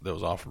ate that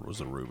was offered was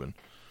the Reuben.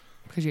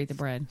 Because you ate the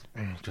bread.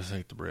 Just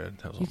ate the bread.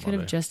 That was You on could have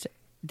Monday. just.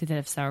 Did that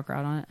have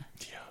sauerkraut on it?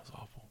 Yeah, it was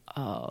awful.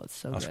 Oh, it's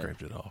so I good.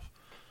 scraped it off.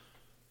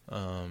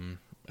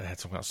 It had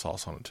some kind of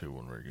sauce on it too.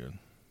 Wasn't very good.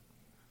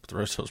 But the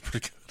rest of it was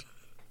pretty good.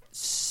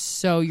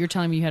 So you're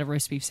telling me you had a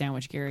roast beef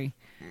sandwich, Gary?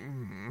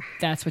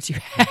 That's what you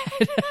had.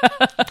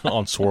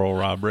 On swirl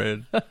rye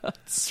bread.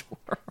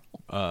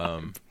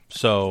 Swirl.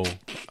 So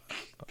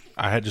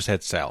I had just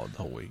had salad the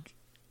whole week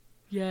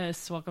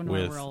Yes, welcome to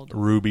my with world.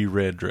 ruby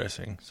red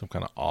dressing, some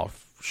kind of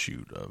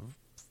offshoot of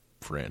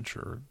French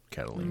or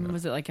Catalina.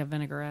 Was it like a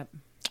vinaigrette?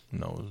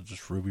 No, it was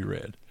just ruby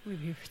red.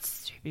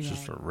 It's It's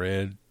just a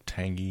red,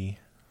 tangy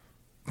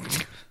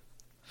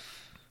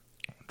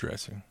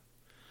dressing.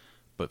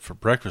 But for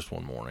breakfast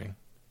one morning,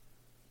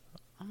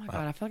 Oh my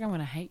god, I feel like I'm going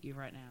to hate you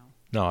right now.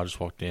 no, I just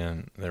walked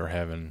in. They were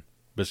having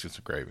biscuits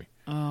and gravy.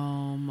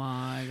 Oh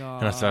my god.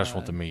 And I said, I just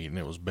want the meat. And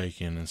it was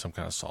bacon and some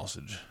kind of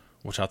sausage,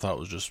 which I thought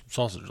was just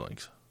sausage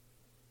links.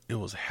 It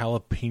was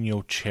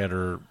jalapeno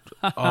cheddar.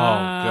 Oh,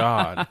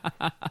 God.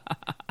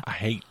 I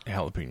hate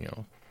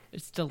jalapeno.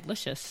 It's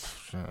delicious.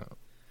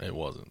 It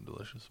wasn't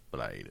delicious,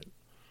 but I ate it.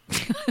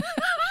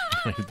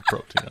 I ate the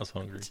protein. I was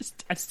hungry.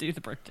 I just do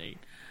the protein.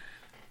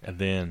 And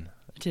then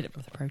I did it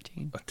for the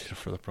protein. I did it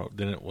for the protein.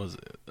 Then it was,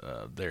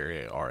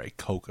 there are a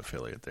Coke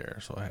affiliate there,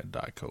 so I had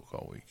Diet Coke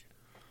all week.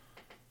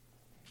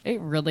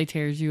 It really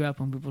tears you up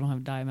when people don't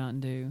have Diet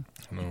Mountain Dew.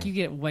 No. Like you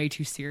get way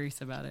too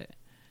serious about it.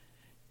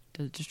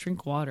 Just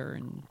drink water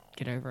and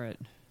get over it.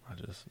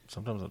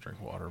 Sometimes I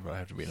drink water, but I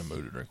have to be in a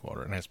mood to drink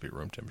water, and it has to be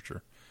room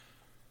temperature.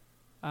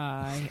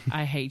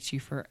 I hate you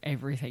for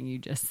everything you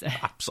just said.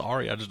 I'm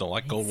sorry, I just don't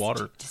like cold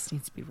water. It just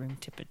needs to be room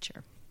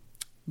temperature,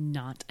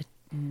 not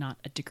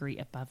a degree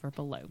above or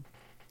below.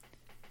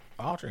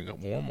 I'll drink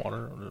warm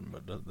water,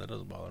 but that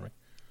doesn't bother me.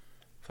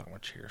 I feel like my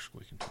chair's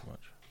squeaking too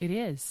much. It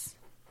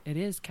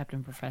is,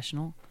 Captain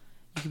Professional.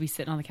 You could be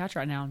sitting on the couch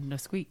right now, no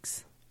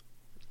squeaks.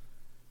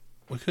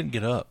 We couldn't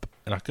get up,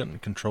 and I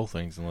couldn't control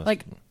things unless...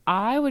 Like,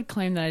 I would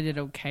claim that I did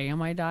okay on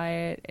my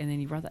diet, and then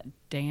you brought that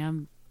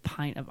damn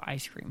pint of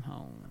ice cream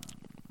home.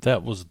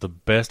 That was the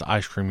best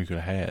ice cream you could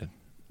have had.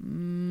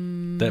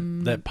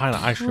 That pint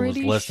of ice cream was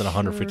Pretty less than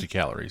 150 sure.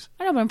 calories.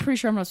 I know, but I'm pretty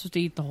sure I'm not supposed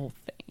to eat the whole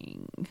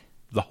thing.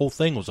 The whole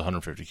thing was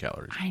 150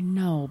 calories. I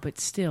know, but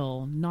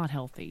still not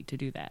healthy to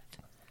do that.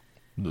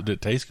 Did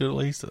it taste good at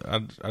least? I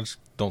just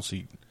don't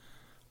see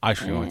ice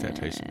cream like that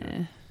tasting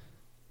good.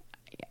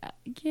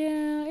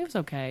 Yeah, it was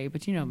okay,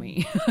 but you know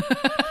me.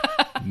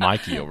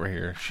 Mikey over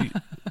here.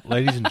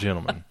 Ladies and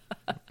gentlemen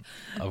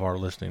of our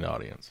listening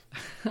audience,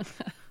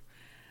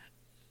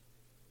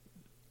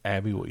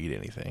 Abby will eat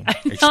anything,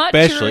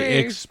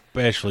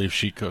 especially if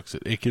she cooks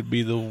it. It could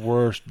be the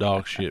worst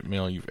dog shit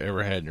meal you've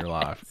ever had in your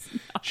life.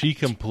 She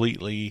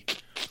completely,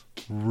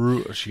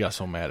 she got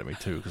so mad at me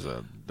too because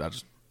I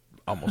just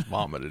almost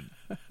vomited.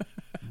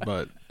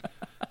 But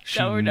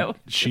she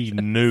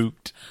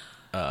nuked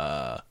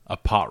a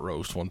pot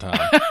roast one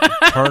time,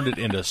 turned it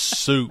into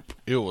soup.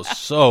 It was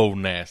so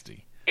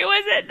nasty. It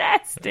wasn't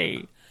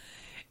nasty.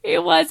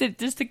 It wasn't.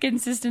 Just the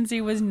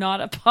consistency was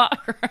not a pot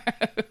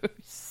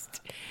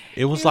roast.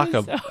 It was like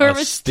was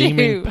a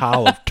steaming stew.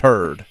 pile of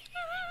turd.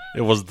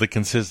 It was the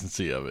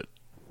consistency of it.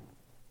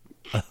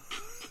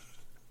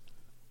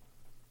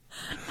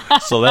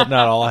 So that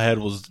night, all I had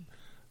was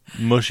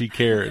mushy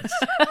carrots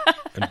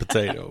and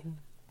potato.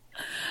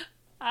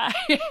 I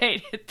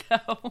hate it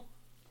though.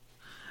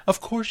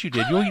 Of course you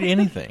did. You'll eat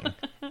anything.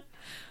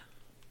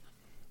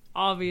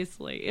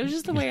 Obviously, it was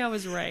just the way I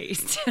was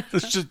raised.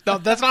 It's just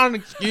that's not an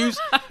excuse.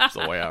 It's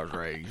the way I was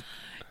raised.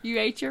 You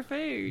ate your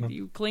food.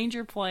 You cleaned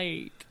your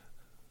plate.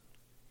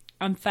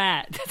 I'm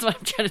fat. That's what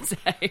I'm trying to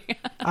say.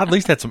 I at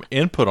least had some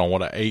input on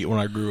what I ate when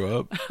I grew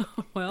up.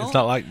 Well, It's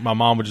not like my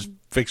mom would just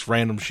fix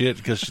random shit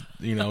because,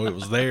 it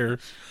was there.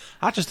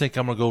 I just think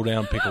I'm going to go down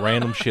and pick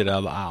random shit out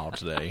of the aisle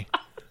today.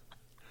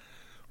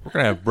 We're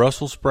going to have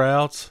Brussels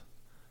sprouts,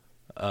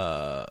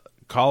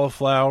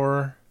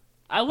 cauliflower.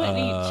 I wouldn't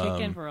eat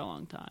chicken for a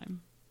long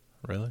time.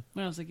 Really?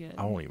 when I was a kid.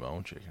 I won't eat my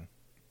own chicken.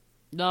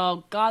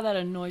 No, God, that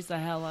annoys the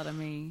hell out of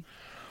me.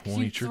 Won't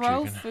You eat your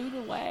throw chicken. food I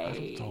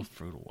away. don't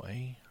throw fruit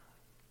away.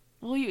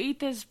 Will you eat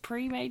this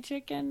pre-made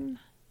chicken?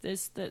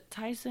 The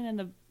Tyson and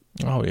the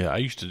Oh, yeah. I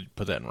used to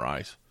put that in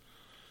rice.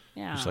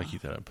 yeah. Just like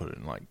eat that and put it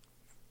in, like,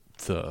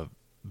 the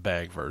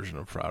bag version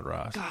of fried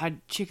rice.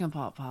 God, chicken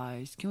pot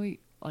pies. Can we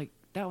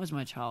that was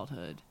my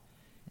childhood.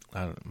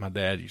 My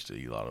dad used to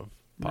eat a lot of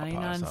pot pies.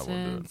 99 I wouldn't do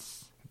it.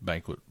 cents.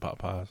 Banquet pot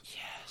pies.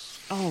 Yes.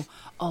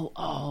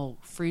 Oh.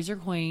 Freezer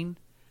Queen.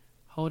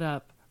 Hold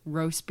up.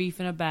 Roast beef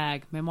in a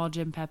bag. Mamaw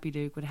Jim Pappy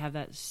Duke would have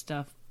that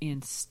stuff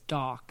in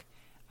stock.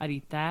 I'd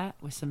eat that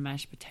with some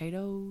mashed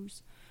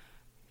potatoes,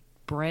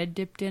 bread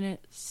dipped in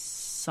it,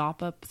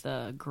 sop up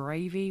the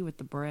gravy with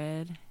the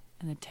bread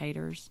and the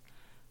taters.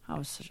 I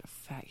was such a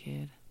fat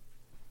kid.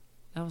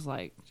 That was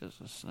like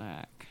just a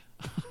snack.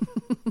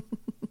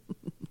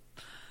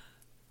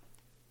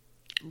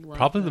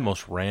 Probably the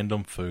most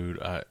random food.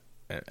 And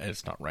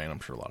it's not random.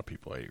 I'm sure a lot of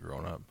people ate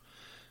growing up.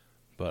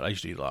 But I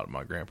used to eat a lot at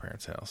my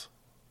grandparents' house,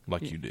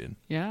 like you did.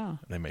 Yeah.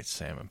 They made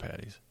salmon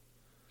patties.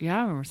 Yeah,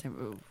 I remember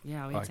salmon. Ooh,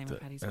 yeah, we had Like salmon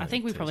that. patties. And I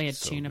think it we probably had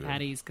tasted so tuna good.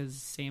 patties because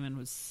salmon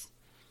was,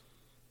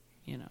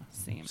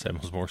 salmon.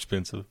 Salmon was more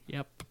expensive.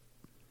 Yep.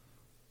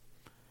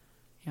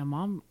 Yeah,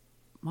 mom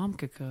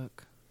could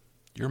cook.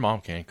 Your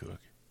mom can cook.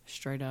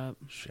 Straight up.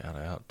 Shout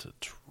out to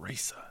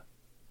Teresa.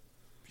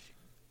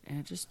 And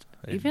it just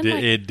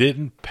It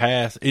didn't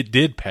pass. It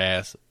did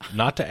pass,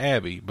 not to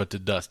Abby, but to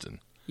Dustin.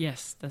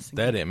 yes, that's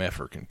That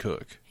MFer can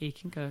cook. he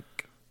can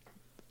cook.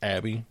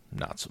 Abby,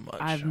 not so much.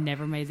 I've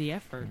never made the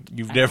effort.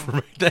 You've at never all.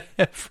 made the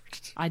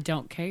effort. I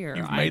don't care.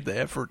 You've made the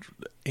effort.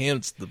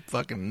 Hence the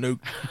fucking nuke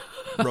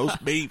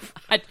roast beef.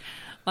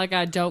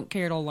 I don't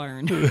care to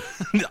learn.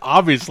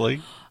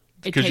 Obviously,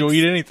 because you'll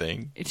takes- eat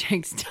anything. It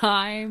takes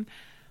time.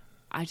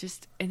 And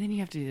then you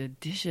have to do the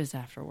dishes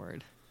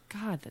afterward.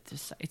 God,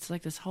 it's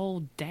like this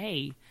whole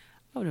day.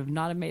 I would have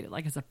not have made it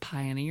like as a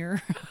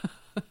pioneer.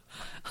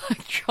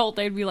 Like your whole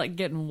day would be like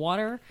getting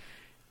water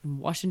and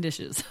washing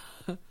dishes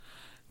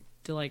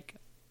to like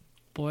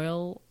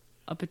boil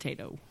a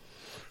potato.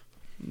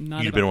 Not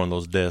You'd have been one of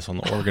those deaths on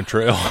the Oregon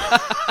Trail.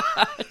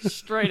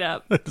 straight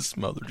up.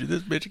 Smothered you.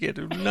 This bitch can't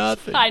do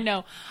nothing. I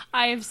know.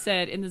 I have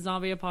said in the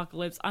zombie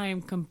apocalypse, I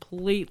am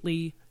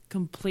completely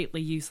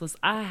useless.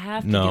 I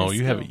have to No, get a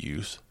you have skill. a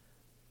use.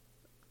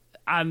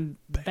 I'm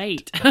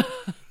bait.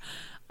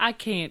 I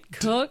can't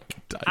cook.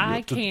 Dive I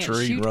up the can't tree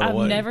and shoot. run I've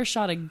away. never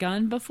shot a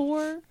gun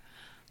before.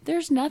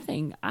 There's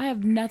nothing. I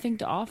have nothing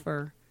to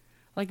offer.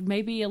 Like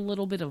maybe a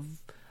little bit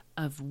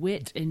of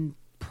wit and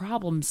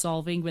problem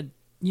solving, but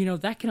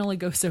that can only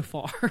go so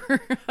far.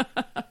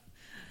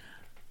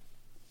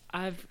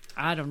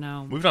 I don't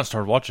know. We've not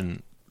started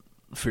watching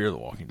Fear the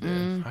Walking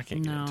Dead. I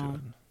can't get into No,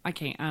 it. I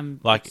can't.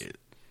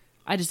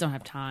 I just don't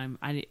have time.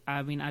 I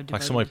mean, I've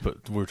Like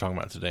devoted, we were talking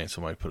about it today, and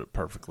somebody put it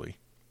perfectly.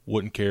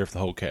 Wouldn't care if the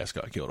whole cast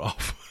got killed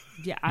off.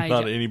 Yeah,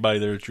 Not anybody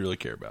there that you really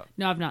care about.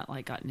 No, I've not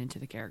gotten into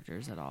the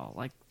characters at all,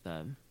 like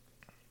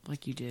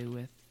you do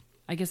with.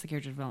 I guess the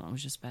character development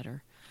was just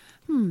better.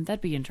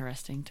 That'd be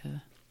interesting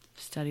to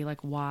study.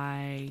 Like,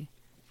 why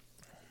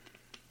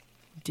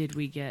did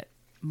we get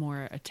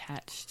more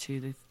attached to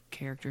the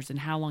characters, and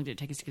how long did it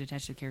take us to get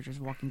attached to the characters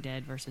of Walking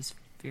Dead versus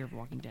Fear of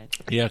Walking Dead?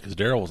 Yeah, because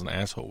Daryl was an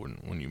asshole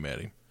when you met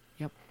him.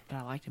 Yep, but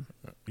I liked him.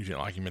 You didn't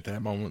like him at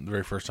that moment. The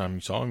very first time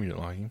you saw him, you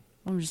didn't like him.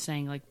 I'm just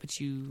saying, like, but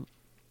you.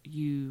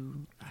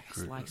 I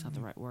guess like's not the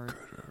right word.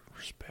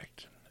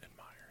 Respect and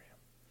admire him.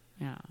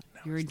 Yeah,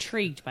 you're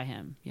intrigued by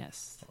him.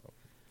 Yes,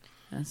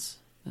 that's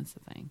the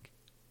thing.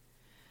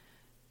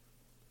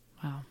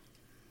 Wow.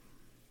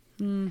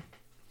 And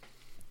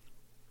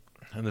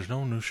there's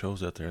no new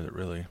shows out there that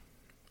really.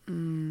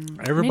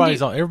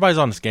 Everybody's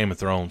on this Game of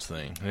Thrones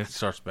thing, and it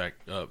starts back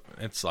up.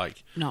 It's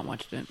like Not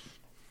watched it.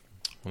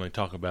 when they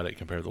talk about it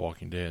compared to The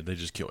Walking Dead, they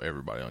just kill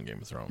everybody on Game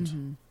of Thrones.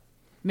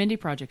 Mindy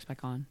Project's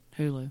back on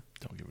Hulu.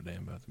 Don't give a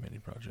damn about the Mindy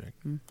Project.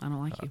 I don't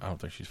like you. I don't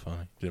think she's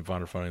funny. Didn't find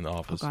her funny in The Oh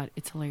Office. God,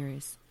 it's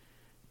hilarious.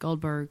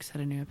 Goldberg's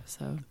had a new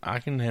episode. I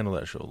can handle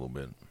that show a little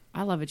bit.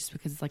 I love it just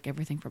because it's like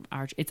everything from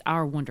it's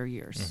our Wonder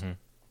Years,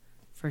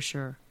 for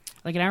sure.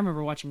 Like, and I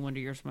remember watching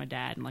Wonder Years with my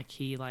dad, and like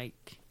he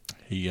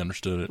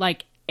understood it.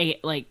 like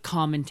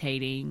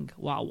commentating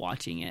while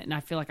watching it, and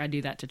I feel like I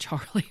do that to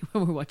Charlie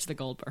when we watch the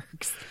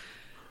Goldbergs.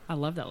 I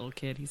love that little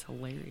kid; he's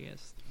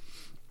hilarious.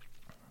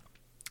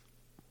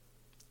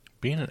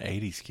 Being an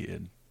 80s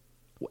kid,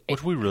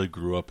 which we really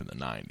grew up in the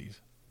 90s.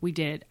 We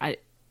did. I'm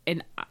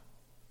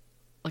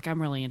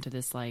really into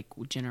this like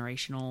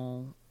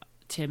generational.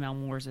 Tim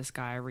Elmore's this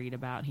guy I read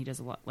about, and he does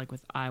a lot like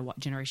with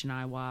Generation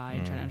IY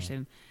and trying to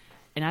understand.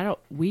 And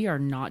we are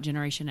not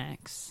Generation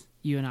X,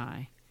 you and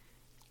I.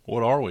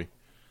 What are we?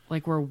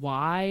 Like, we're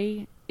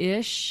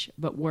Y-ish,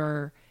 but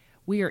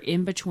we are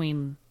in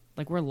between.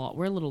 Like, we're a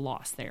little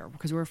lost there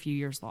because we're a few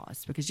years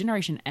lost. Because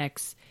Generation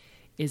X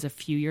is a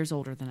few years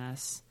older than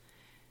us.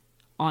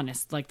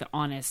 Like the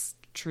honest,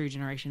 true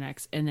Generation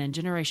X. And then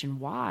Generation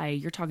Y,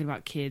 you're talking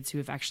about kids who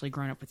have actually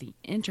grown up with the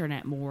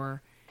internet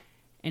more.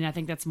 And I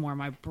think that's more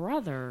my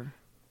brother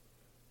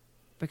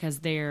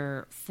because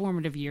their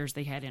formative years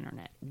they had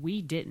internet.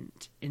 We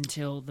didn't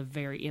until the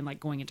very end, like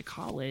going into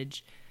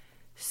college.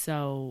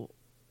 So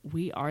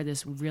we are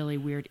this really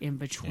weird in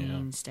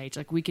between stage.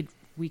 Like we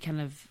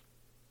kind of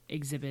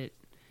exhibit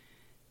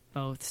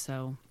both.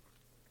 So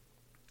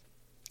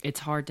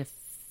it's hard to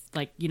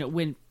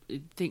when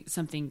think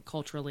something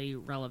culturally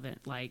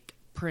relevant like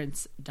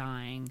Prince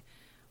dying,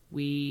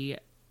 we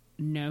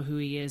know who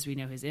he is, we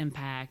know his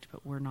impact,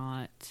 but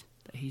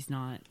he's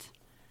not.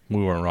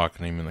 We weren't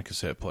rocking him in the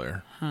cassette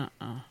player.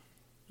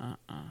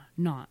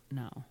 No.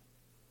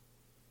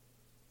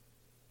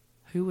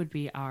 Who would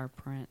be our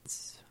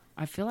Prince?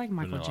 I feel like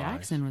Michael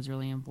Jackson was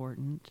really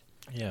important.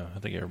 Yeah, I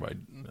think everybody,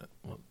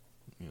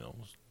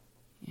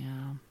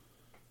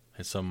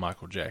 had some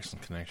Michael Jackson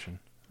connection.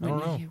 I don't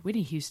know.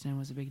 Whitney Houston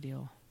was a big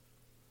deal.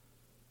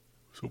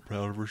 So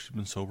proud of her. She's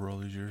been sober all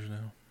these years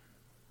now.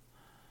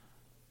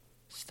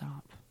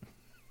 Stop.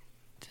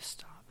 Just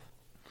stop.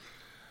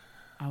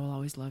 I Will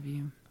Always Love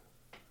You.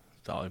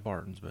 Dolly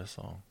Parton's best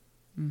song.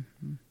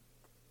 Mm-hmm.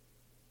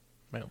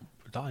 Man,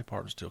 Dolly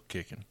Parton's still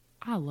kicking.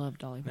 I love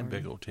Dolly Parton. And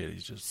big old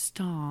titties just...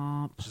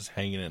 Stop. Just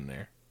hanging in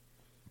there.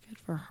 Good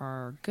for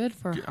her. Good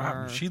for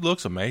her. She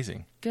looks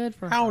amazing. Good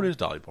for her. How old is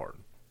Dolly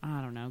Parton?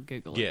 I don't know.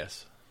 Google it.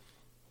 Yes.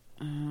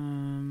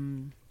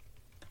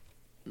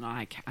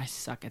 I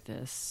suck at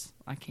this.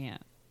 I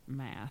can't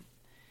math.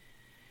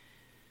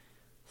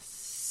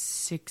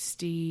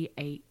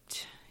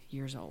 68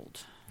 years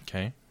old.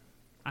 Okay.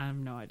 I have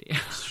no idea.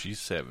 She's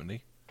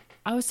 70.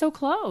 I was so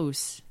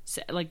close.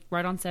 Like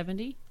right on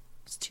 70.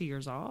 It's 2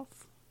 years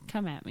off.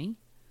 Come at me.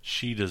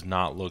 She does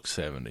not look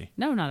 70.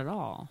 No, not at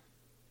all.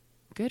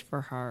 Good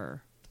for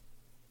her.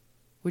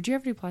 Would you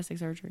ever do plastic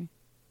surgery?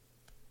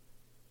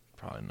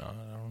 Probably not.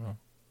 I don't know.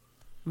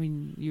 I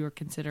mean, you were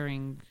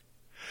considering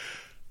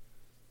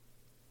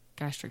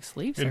gastric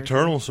sleeve surgery.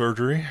 Internal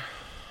surgery.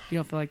 You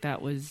don't feel like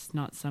that was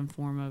not some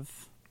form of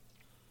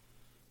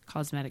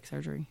cosmetic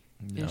surgery?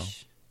 No.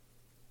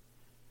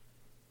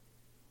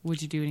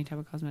 Would you do any type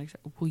of cosmetic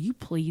surgery? Will you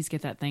please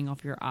get that thing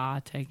off your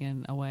eye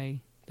taken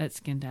away? That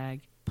skin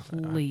tag.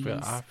 Please.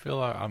 I feel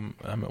like I'm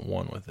at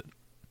one with it.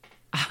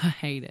 I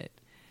hate it.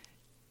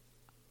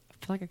 I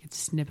feel like I could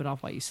snip it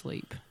off while you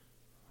sleep.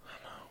 I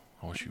know.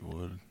 I wish you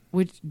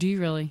would. Do you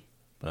really?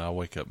 But I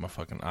wake up, my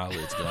fucking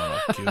eyelids gone.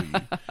 I'll kill you.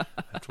 I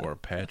have to wear a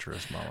patch the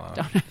rest of my life.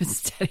 Don't have a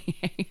steady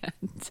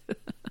hand.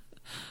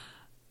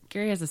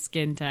 Gary has a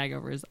skin tag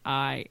over his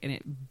eye, and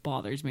it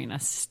bothers me, and I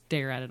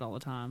stare at it all the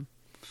time.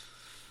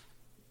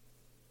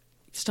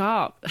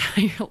 Stop.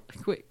 You're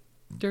like, wait,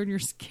 turn your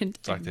skin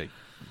tag. It's like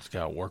this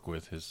guy I work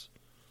with, his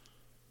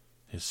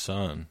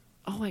son.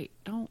 Oh, wait,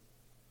 don't.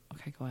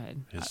 Okay, go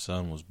ahead. His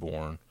son was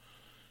born,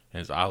 and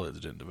his eyelids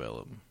didn't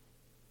develop.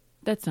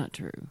 That's not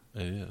true.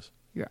 It is.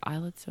 Your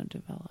eyelids don't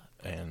develop.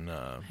 And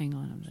hang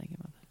on, I'm thinking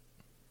about that.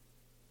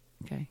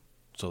 Okay.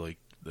 So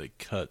they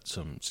cut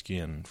some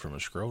skin from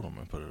his scrotum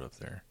and put it up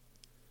there.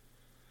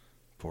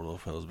 Poor little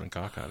fella's been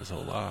cockeyed his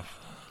whole life.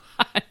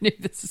 I knew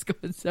this was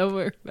going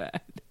somewhere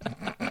bad.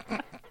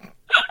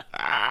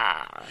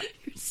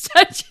 You're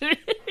such an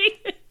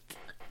idiot.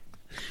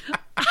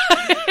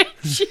 I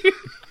hate you.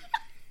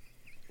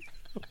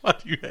 Why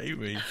do you hate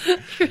me?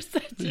 You're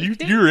such an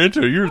idiot. You're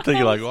into it. You're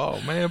thinking like, oh,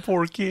 man,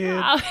 poor kid.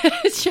 I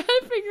was trying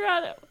to figure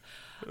out.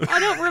 I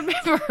don't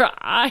remember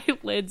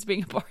eyelids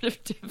being a part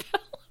of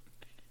development.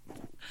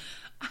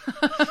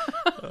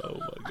 Oh,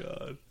 my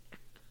God.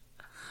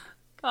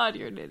 God,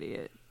 you're an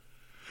idiot.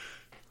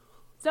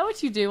 Is that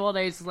what you do all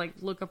day? Is like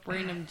look up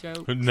random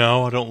jokes?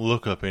 No, I don't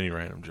look up any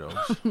random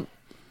jokes.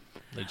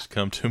 They just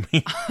come to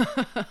me.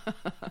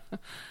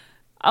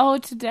 Oh,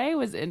 today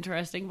was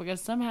interesting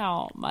because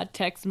somehow my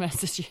text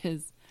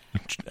messages.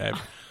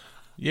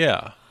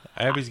 Yeah,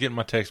 Abby's getting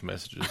my text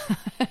messages.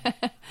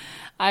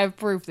 I have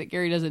proof that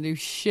Gary doesn't do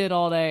shit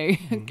all day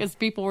because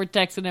people were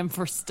texting him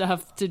for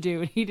stuff to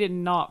do and he did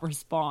not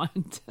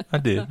respond. I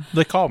did.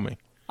 They called me.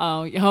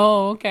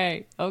 Oh,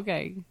 okay.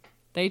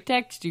 They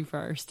text you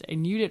first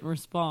and you didn't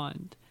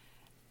respond.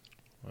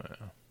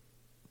 Well.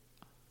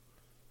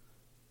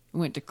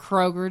 Went to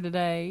Kroger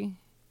today.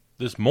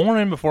 This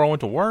morning before I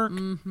went to work?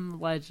 Mm-hmm,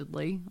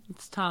 allegedly.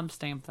 Let's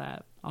timestamp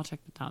that. I'll check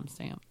the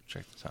timestamp.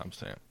 Check the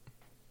timestamp.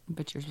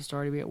 But you're supposed to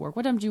already be at work.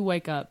 What time did you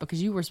wake up?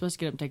 Because you were supposed to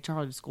get up and take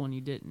Charlie to school and you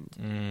didn't.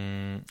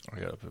 I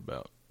got up at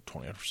about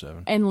 20 after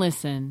 7. And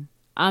listen,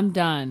 I'm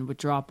done with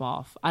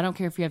drop-off. I don't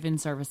care if you have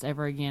in-service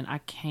ever again. I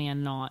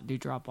cannot do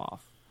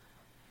drop-off.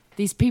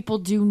 These people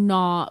do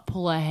not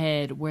pull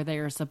ahead where they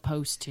are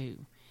supposed to.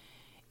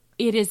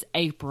 It is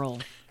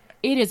April.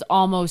 It is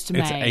almost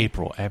May. It's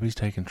April. Abby's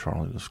taking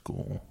Charlie to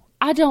school.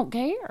 I don't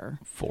care.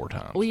 4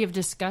 times. We have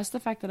discussed the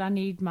fact that I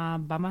need my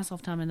by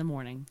myself time in the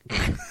morning.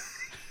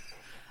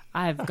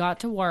 I have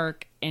got to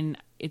work, and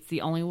it's the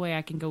only way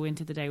I can go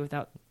into the day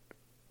without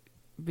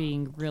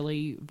being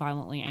really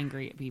violently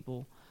angry at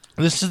people.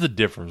 This is the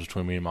difference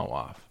between me and my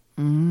wife.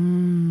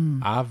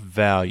 I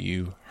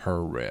value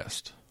her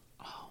rest.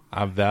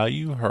 I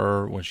value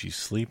her when she's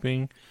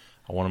sleeping.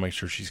 I want to make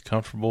sure she's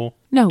comfortable.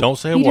 No. Don't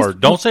say a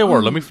word. Don't say a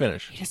word. Let me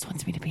finish. He just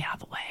wants me to be out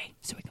of the way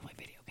so we can play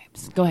video games.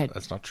 Yes, go ahead.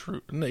 That's not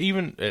true.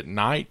 Even at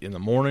night, in the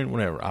morning,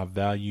 whenever, I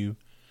value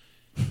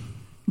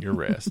your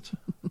rest.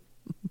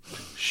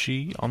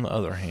 She, on the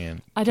other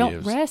hand, I don't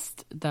gives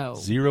rest, though.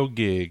 0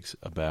 gigs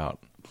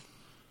about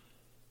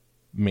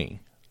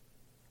me.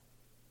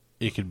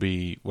 It could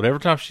be whatever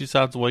time she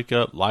decides to wake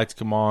up, lights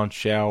come on,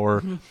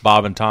 shower,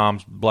 Bob and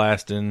Tom's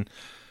blasting,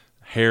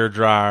 hair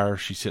dryer,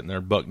 she's sitting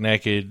there buck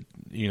naked,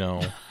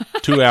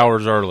 2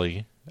 hours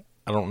early.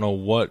 I don't know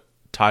what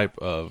type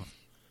of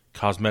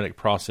cosmetic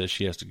process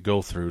she has to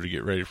go through to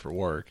get ready for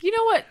work. You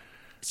know what?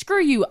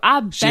 Screw you. I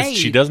bathe.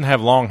 She doesn't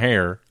have long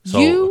hair. So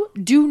You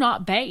do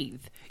not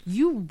bathe.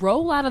 You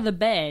roll out of the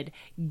bed,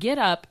 get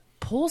up,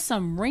 pull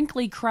some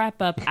wrinkly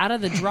crap up out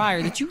of the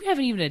dryer that you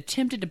haven't even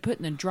attempted to put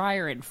in the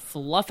dryer and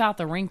fluff out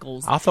the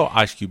wrinkles. I throw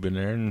Ice Cube in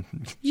there. And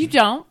You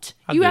don't.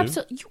 I You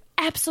do.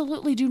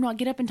 absolutely do not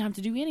get up in time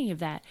to do any of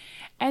that.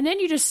 And then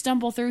you just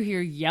stumble through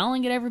here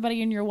yelling at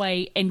everybody in your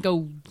way and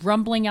go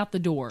rumbling out the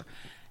door.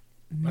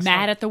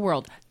 Mad at the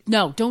world.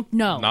 No, don't.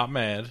 No. Not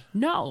mad.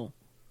 No.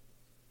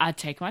 I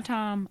take my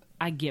time.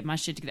 I get my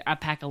shit together. I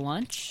pack a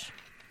lunch.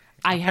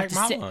 I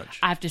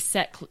have to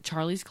set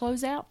Charlie's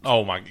clothes out.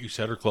 Oh, my. You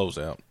set her clothes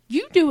out.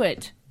 You do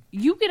it.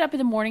 You get up in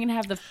the morning and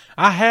have the...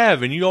 I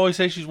have, and you always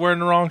say she's wearing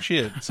the wrong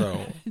shit, so...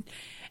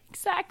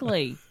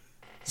 Exactly.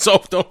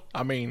 So, don't...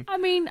 I mean,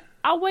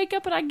 I wake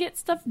up and I get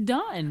stuff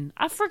done.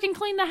 I freaking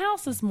cleaned the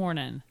house this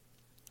morning.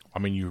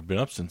 you've been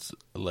up since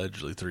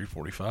allegedly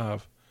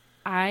 3:45.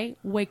 I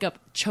wake up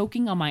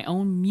choking on my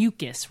own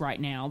mucus right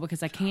now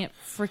because I can't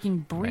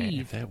freaking breathe.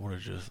 Man, if that would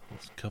have just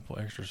a couple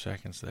extra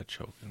seconds, that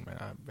choking, man,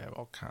 I'd have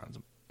all kinds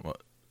of...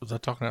 What? Was I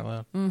talking out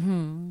loud?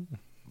 Mm-hmm.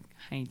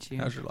 Hate you.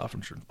 How's your life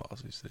insurance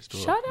policies? They still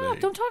Shut up? up.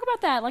 Don't talk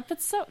about that. Like,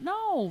 that's so...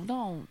 No,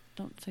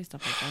 don't say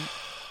stuff like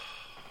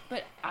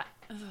that. But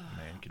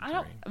I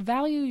don't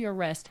value your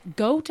rest.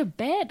 Go to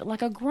bed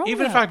like a grown-up.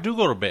 Even if I do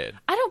go to bed.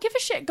 I don't give a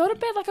shit. Go to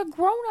bed like a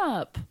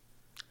grown-up.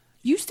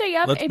 You stay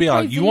up Let's and be play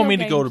honest. You want me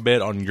to video go to games.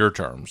 bed on your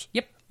terms.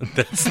 Yep.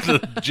 That's the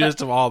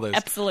gist of all this.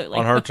 Absolutely.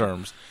 On her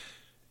terms.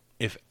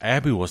 If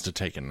Abby was to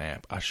take a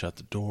nap, I shut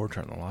the door,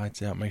 turn the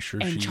lights out, make sure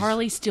And she's...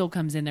 Charlie still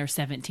comes in there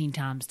 17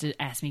 times to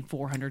ask me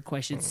 400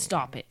 questions.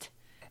 Stop it.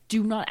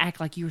 Do not act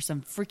like you're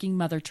some freaking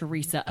Mother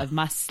Teresa of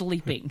my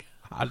sleeping.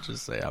 I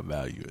just say I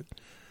value it.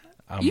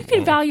 You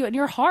can value it in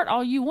your heart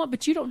all you want,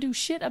 but you don't do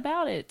shit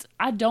about it.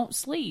 I don't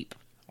sleep.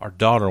 Our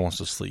daughter wants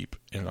to sleep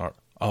in our...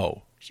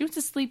 Oh. She wants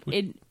to sleep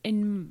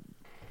in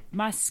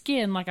my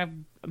skin like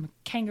I'm a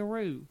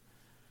kangaroo.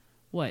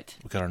 What?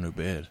 We got our new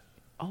bed.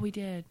 Oh, we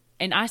did.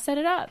 And I set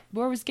it up.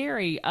 Where was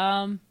Gary?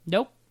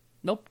 Nope.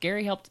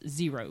 Gary helped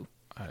 0.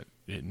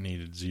 It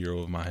needed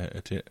 0 of my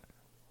attention.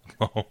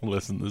 Oh,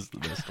 listen, this is the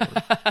best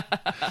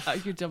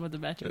story. You're done with the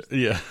mattress.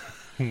 Yeah.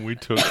 We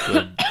took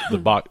the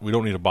box. We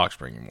don't need a box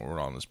spring anymore. We're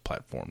on this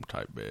platform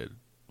type bed,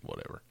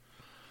 whatever.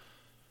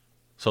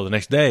 So the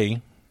next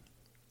day,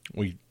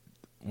 we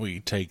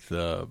take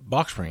the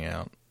box spring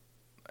out,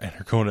 and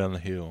are going down the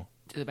hill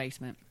To the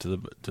basement.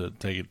 to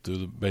take it through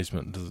the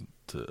basement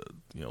to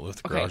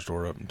lift the garage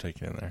door up and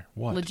take it in there.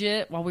 What?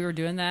 Legit, while we were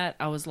doing that,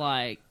 I was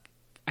like,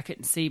 I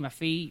couldn't see my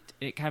feet.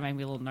 It kind of made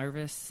me a little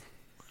nervous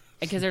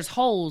because there's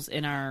holes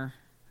in our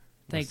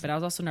thing. But I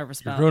was also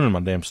nervous You're about. ruining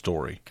my damn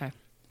story. Okay.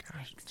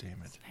 Gosh,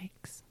 damn it!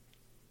 Snakes.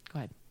 Go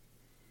ahead.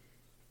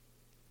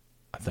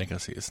 I think I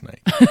see a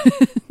snake.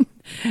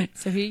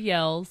 So he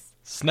yells.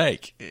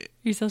 Snake.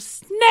 He says,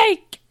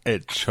 "Snake!"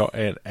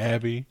 And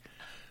Abby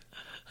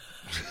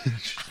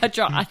I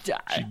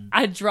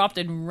dropped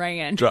and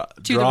ran to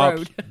drops, the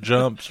road.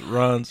 jumps,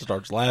 runs,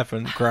 starts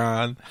laughing,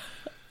 crying.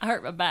 I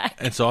hurt my back.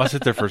 And so I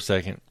sit there for a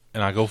second,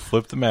 and I go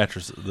flip the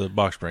mattress, the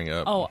box spring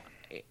up. Oh,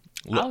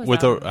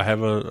 I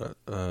have a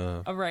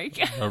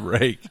rake. A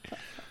rake.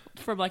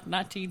 From like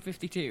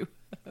 1952.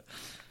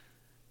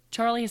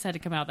 Charlie has had to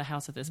come out of the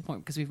house at this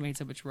point because we've made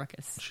so much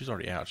ruckus. She's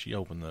already out. She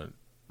opened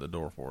the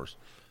door for us.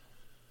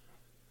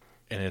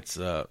 And it's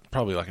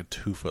probably like a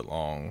 2-foot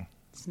long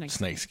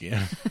snake skin.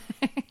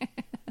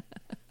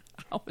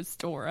 I was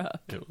tore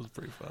up. It was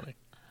pretty funny.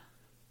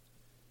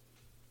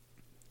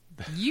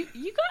 You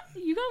got a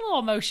little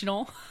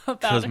emotional about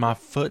Because it. my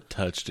foot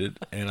touched it,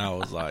 and I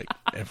was like,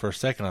 and for a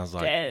second I was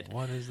like, Dead.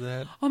 What is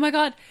that? Oh my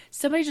God.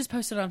 Somebody just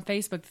posted on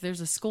Facebook that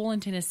there's a school in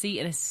Tennessee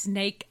and a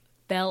snake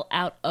fell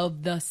out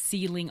of the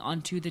ceiling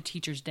onto the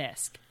teacher's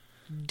desk.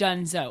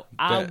 Dunzo.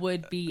 I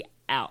would be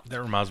out.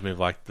 That reminds me of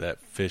like that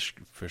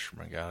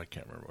fisherman guy. I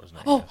can't remember what his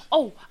name is.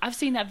 Oh, I've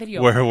seen that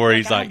video. Where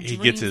he's I like, have he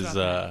gets dreams his,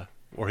 about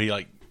where he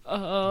like,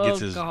 that. gets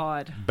his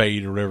God.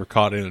 bait or whatever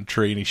caught in a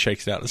tree, and he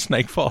shakes it out, and the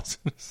snake falls.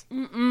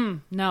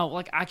 No,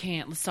 like I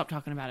can't. Let's stop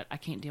talking about it. I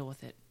can't deal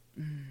with it.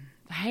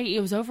 Hey, it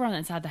was over on the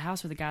inside the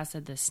house where the guy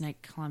said the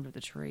snake climbed up the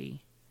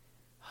tree.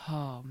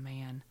 Oh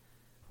man,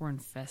 we're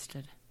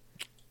infested.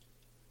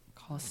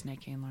 Call a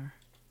snake handler.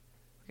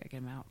 We gotta get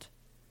him out.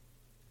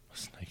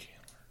 Snake handler.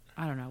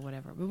 I don't know,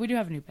 whatever. But we do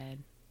have a new bed.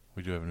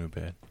 We do have a new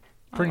bed.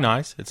 Pretty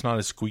nice. It's not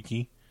as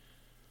squeaky.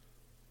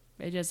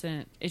 It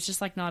doesn't. It's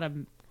just like not a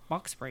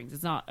box springs.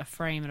 It's not a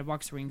frame and a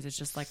box springs. It's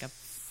just like a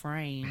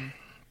frame.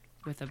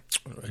 with a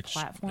It's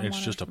platform. It's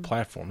on just or a something?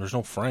 platform. There's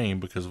no frame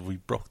because we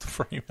broke the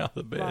frame out of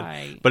the bed.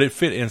 Right. But it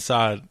fit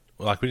inside.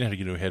 Like we didn't have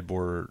to get a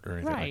headboard or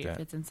anything Right, like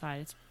that. it's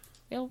inside.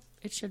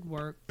 It should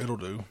work. It'll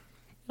do.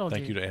 It'll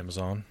Thank do. you to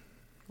Amazon.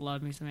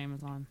 Love me some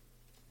Amazon.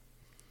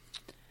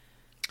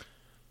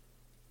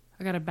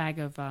 I got a bag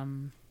of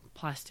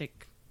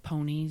plastic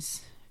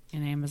ponies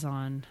in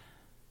Amazon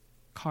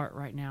cart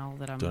right now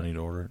that I'm Do I need to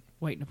order it?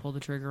 waiting to pull the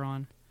trigger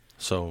on.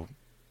 So,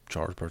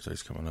 Char's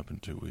birthday's coming up in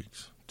 2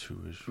 weeks.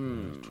 2-ish.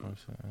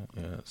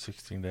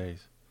 16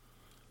 days.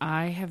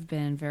 I have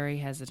been very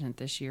hesitant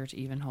this year to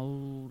even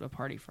hold a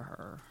party for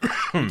her.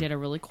 We did a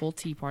really cool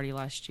tea party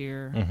last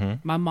year. Mm-hmm.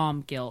 My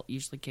mom guilt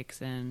usually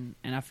kicks in,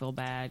 and I feel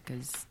bad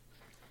because...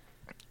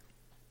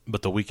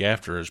 But the week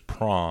after is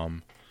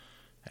prom.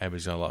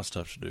 Abby's got a lot of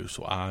stuff to do,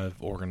 so I've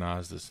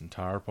organized this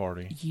entire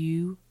party.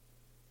 You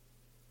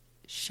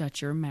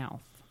shut your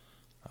mouth.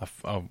 I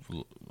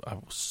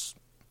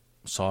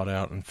sought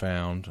out and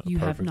found a You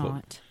have perfect look.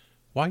 not.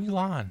 Why are you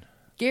lying?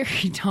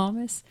 Gary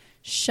Thomas,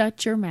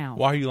 shut your mouth.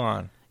 Why are you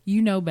lying?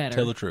 You know better.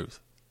 Tell the truth.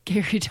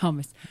 Gary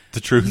Thomas.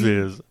 The truth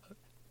is,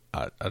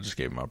 I just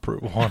gave my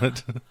approval on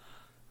it.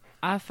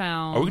 I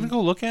found... Are we going to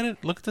go look at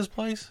it? Look at this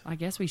place? I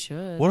guess we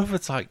should. What if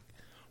it's like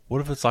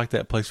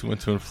that place we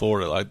went to in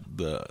Florida, like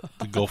the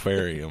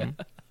Gulfarium,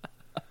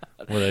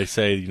 where they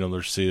say,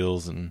 there's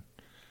seals and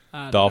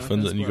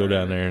dolphins, and you go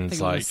down there and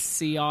it's like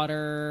sea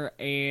otter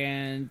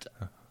and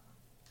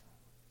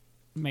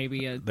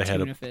maybe a they had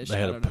tuna a fish. they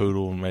had I a don't know.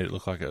 poodle and made it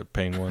look like a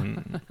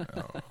penguin.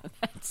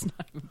 That's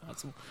not even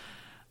possible.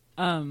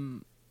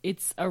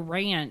 It's a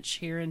ranch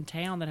here in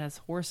town that has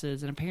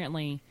horses, and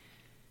apparently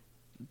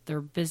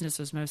their business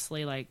was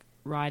mostly like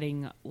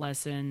riding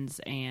lessons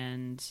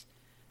and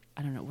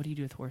I don't know. What do you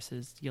do with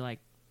horses? You like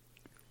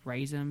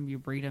raise them, you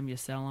breed them, you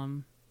sell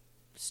them.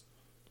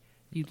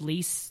 You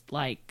lease,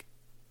 like,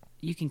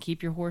 you can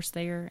keep your horse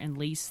there and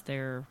lease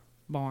their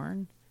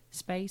barn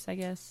space, I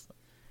guess.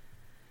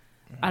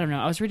 I don't know.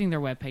 I was reading their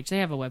webpage. They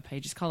have a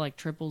webpage. It's called like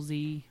Triple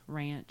Z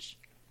Ranch.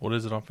 What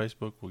is it on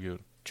Facebook? We'll give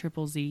it.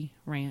 Triple Z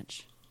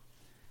Ranch.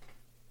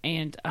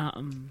 And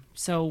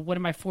so one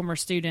of my former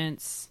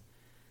students,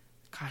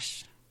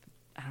 gosh,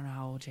 I don't know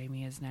how old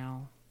Jamie is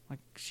now. Like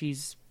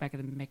she's back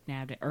in the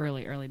McNabb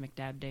early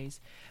McNabb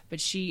days,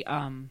 but she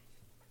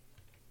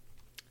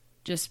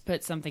just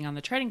put something on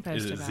the trading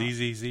post. Is it about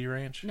ZZZ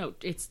Ranch? No,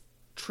 it's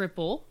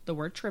the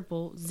word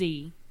triple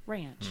Z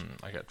Ranch.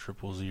 I got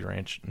Triple Z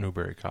Ranch,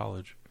 Newberry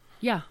College.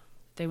 Yeah,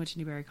 they went to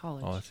Newberry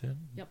College. Oh, that's it.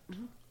 Yep,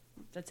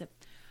 that's it.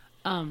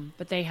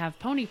 But they have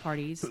pony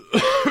parties,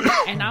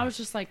 and I was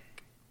just like,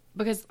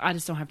 because I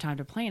just don't have time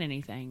to plan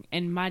anything.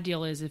 And my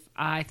deal is, if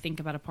I think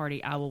about a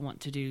party, I will want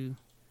to do.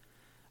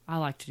 I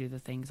like to do the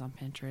things on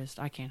Pinterest.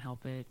 I can't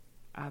help it.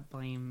 I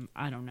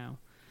don't know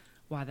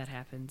why that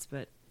happens,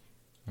 but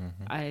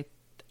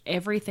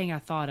everything I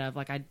thought of,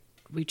 like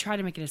we try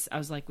to make it. I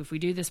was like, if we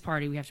do this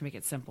party, we have to make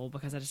it simple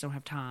because I just don't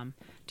have time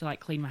to like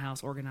clean my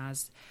house,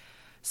 organize.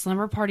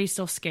 Slumber parties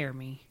still scare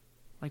me.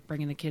 Like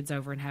bringing the kids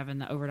over and having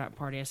the overnight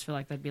party. I just feel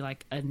like that'd be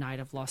like a night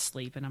of lost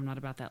sleep, and I'm not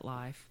about that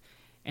life.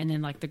 And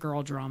then like the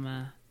girl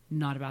drama,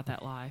 not about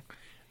that life.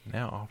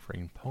 Now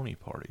offering pony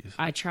parties.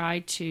 I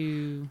tried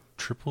to.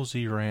 Triple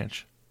Z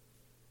Ranch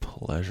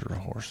pleasure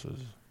horses.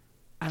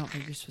 I don't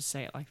think you're supposed to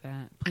say it like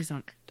that. Please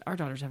don't. Our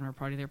daughter's having her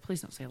party there.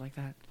 Please don't say it like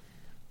that.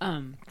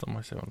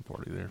 Somebody's having a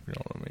party there, if you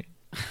know what I mean.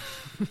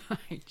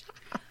 Right.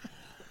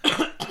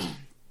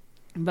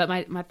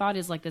 But my thought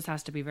is like this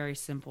has to be very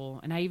simple.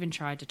 And I even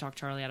tried to talk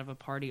Charlie out of a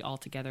party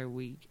altogether.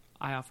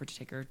 I offered to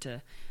take her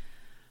to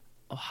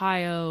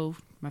Ohio.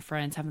 My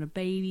friend's having a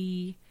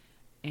baby.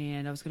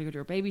 And I was going to go to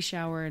her baby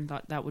shower and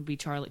thought that would be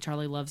Charlie.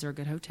 Charlie loves her a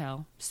good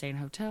hotel. Stay in a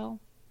hotel.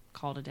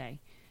 Call it a day.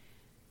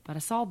 But I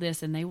saw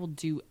this and they will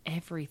do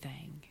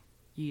everything.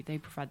 They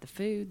provide the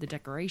food, the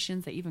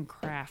decorations. They even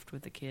craft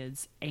with the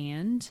kids.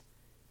 And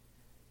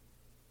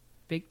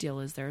big deal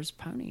is there's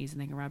ponies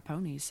and they can ride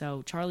ponies.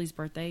 So Charlie's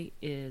birthday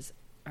is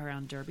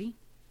around Derby.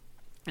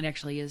 It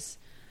actually is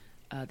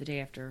the day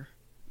after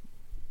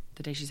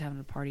the day she's having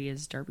a party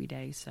is Derby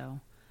Day.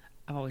 So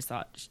I've always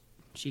thought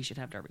she should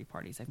have Derby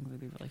parties. I think it would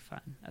be really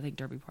fun. I think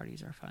Derby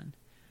parties are fun.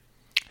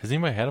 Has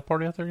anybody had a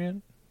party out there yet?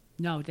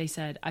 No, they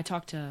said, I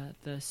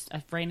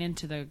ran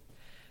into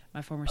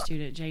my former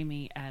student,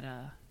 Jamie, at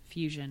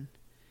Fusion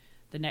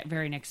the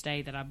very next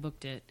day that I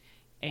booked it.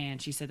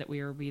 And she said that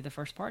we would be the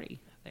first party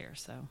there.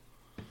 So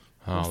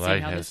Oh, we'll see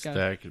how this goes.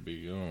 that could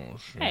be. Oh,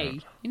 shit. Hey,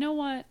 you know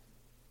what?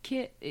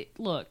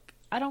 Look,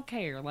 I don't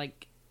care.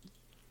 Like,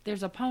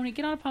 there's a pony.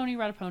 Get on a pony,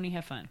 ride a pony,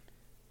 have fun.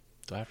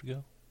 Do I have to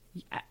go?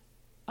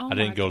 I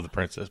didn't go to the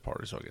princess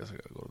party, so I guess I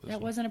got to go to this. That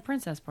one. wasn't a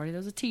princess party. That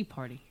was a tea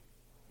party.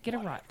 Get it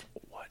right.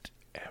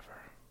 Whatever.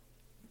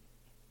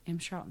 M.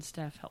 Shrout and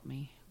Steph helped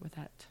me with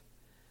that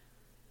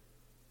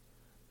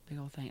big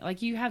old thing.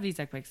 Like, you have these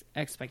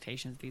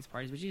expectations at these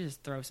parties, but you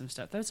just throw some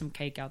stuff. Throw some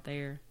cake out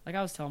there. Like,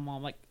 I was telling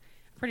Mom, like,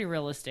 pretty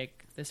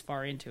realistic this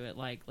far into it.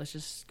 Like, let's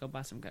just go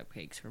buy some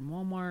cupcakes from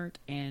Walmart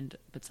and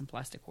put some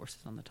plastic horses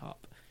on the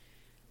top.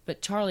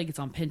 But Charlie gets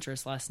on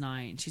Pinterest last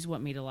night, and she's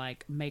wanting me to,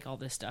 like, make all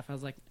this stuff. I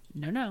was like,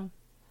 no.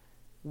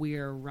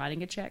 We're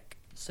writing a check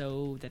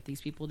so that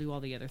these people do all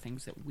the other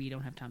things that we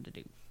don't have time to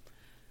do.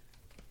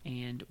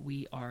 And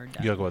we are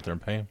done. You gotta go out there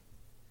and pay him.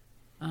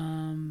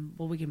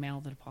 Well, we can mail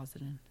the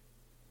deposit in.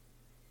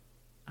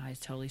 I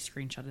totally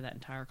screenshotted that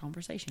entire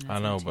conversation. I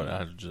know, but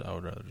I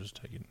would rather just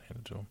take it and hand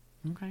it to him.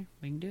 Okay,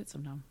 we can do it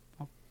sometime.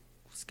 I'll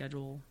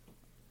schedule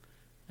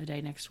a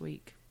day next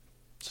week.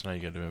 So now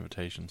you gotta do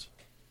invitations.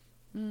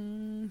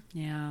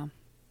 Yeah.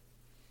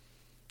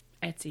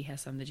 Etsy has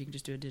some that you can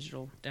just do a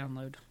digital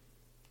download.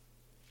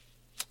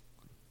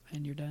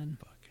 And you're done.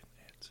 Fucking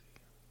Etsy.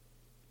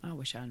 I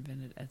wish I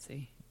invented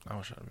Etsy. I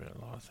wish I'd invented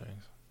a lot of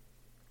things.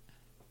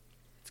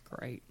 It's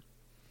great.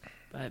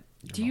 But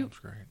Your mom's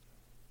great.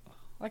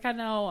 Like, I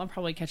know I'm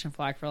probably catching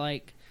flack for,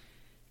 like,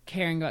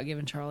 caring about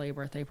giving Charlie a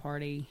birthday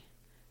party.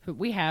 But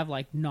we have,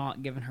 like,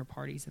 not given her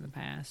parties in the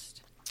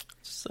past.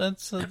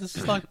 This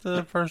is like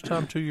the first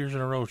time 2 years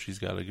in a row she's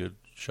got a good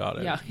shot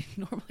at it. Yeah,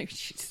 normally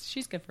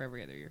she's good for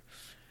every other year.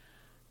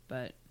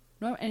 But,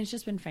 no, and it's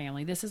just been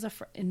family. This is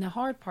and the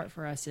hard part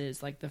for us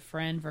is, like, the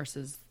friend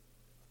versus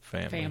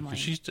family.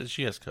 'Cause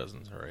she has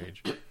cousins her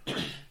age. A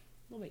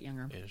little bit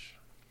younger. Ish.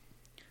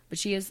 But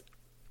she's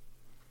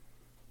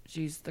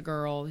the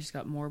girl. She's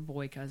got more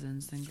boy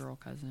cousins than girl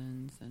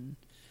cousins. And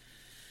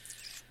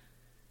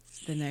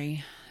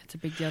then it's a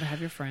big deal to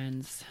have your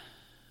friends.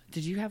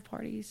 Did you have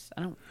parties?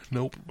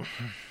 Nope.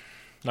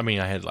 I mean,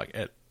 I had, like,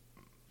 at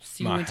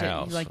So you my went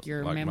house. to, like,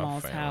 your my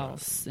mama's family,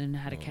 house and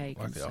had a cake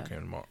Like, and they all stuff.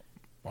 came to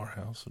our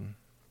house. And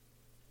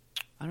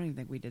I don't even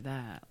think we did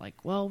that.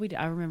 Like, well, we did.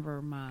 I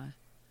remember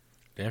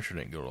damn sure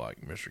didn't go to,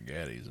 like, Mr.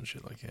 Gaddy's and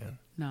shit like that.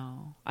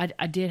 no.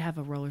 I did have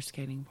a roller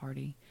skating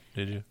party.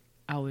 Did you?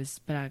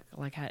 But I,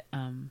 like, had,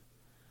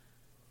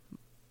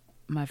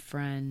 my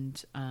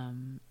friend,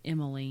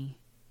 Emily,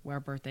 our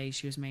birthday,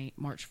 she was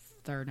March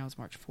 3rd and I was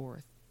March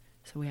 4th.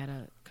 So we had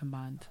a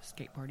combined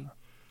skate party.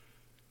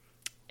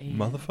 And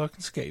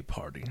Motherfucking skate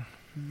party.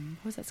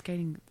 what was that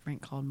skating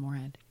rink called?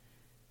 Moorhead.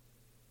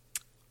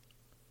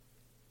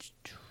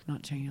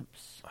 Not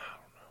Champs. I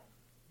don't know.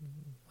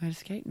 We had a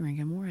skating rink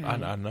in Moorhead.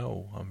 I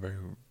know. I'm very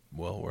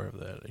well aware of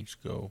that. I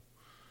used to go.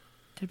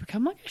 Did it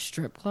become like a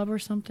strip club or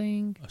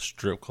something? A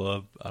strip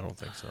club? I don't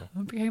think so.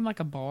 It became like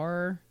a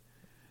bar.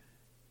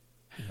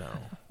 No.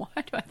 Why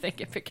do I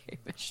think it became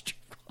a strip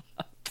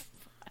club?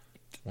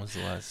 When's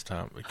the last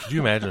time? Could you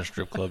imagine a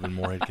strip club in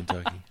Moorhead,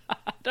 Kentucky?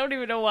 I don't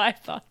even know why I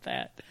thought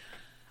that.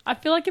 I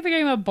feel like it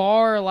became a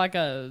bar, like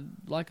a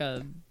I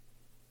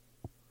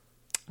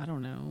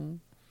don't know,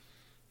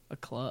 a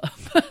club.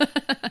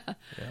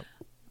 Yep.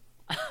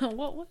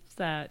 What was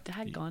that?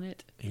 Daggone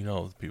it. You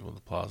know the people at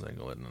the plaza ain't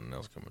gonna let nothing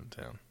else come into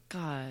town.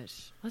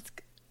 Gosh, let's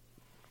go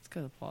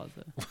to the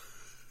plaza.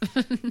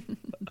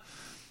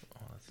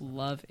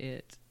 Love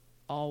it.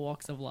 All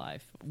walks of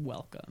life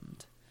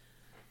welcomed.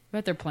 I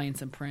bet they're playing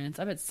some Prince.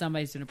 I bet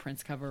somebody's doing a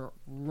Prince cover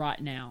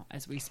right now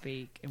as we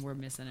speak, and we're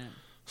missing it.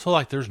 So,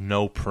 like, there's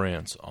no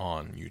Prince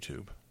on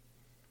YouTube.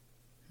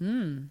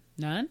 None?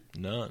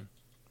 None.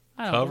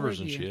 I don't Covers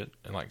believe and you. shit,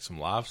 and like some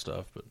live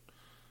stuff, but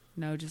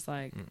No, just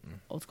like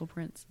old school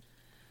Prince.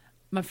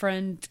 My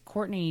friend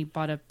Courtney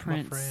bought a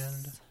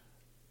Prince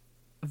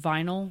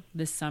vinyl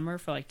this summer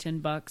for like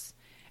 $10,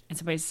 and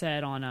somebody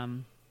said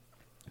on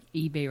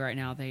eBay right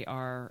now they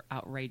are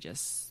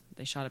outrageous.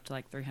 They shot up to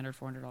like $300,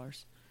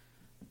 $400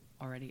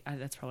 already.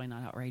 That's probably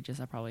not outrageous.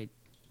 I probably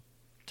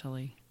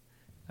totally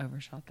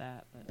overshot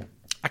that. But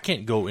I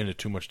can't go into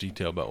too much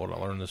detail about what I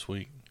learned this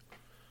week.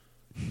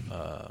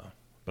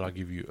 But I'll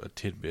give you a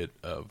tidbit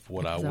of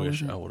what I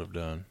wish I would have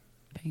done.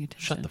 paying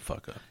attention. Shut the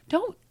fuck up.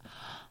 Don't.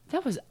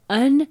 That was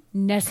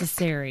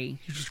unnecessary.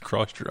 You just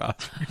crossed your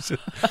eyes. You said,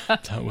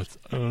 that was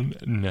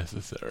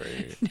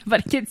unnecessary.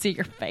 Nobody can see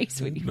your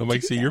face when you Nobody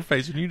do see that. your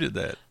face when you did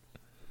that.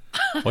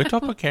 Wait till I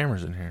put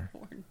cameras in here.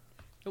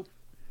 Nope.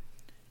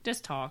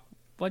 Just talk.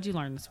 What'd you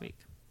learn this week?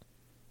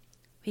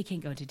 We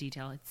can't go into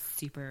detail. It's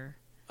super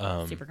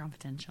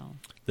confidential.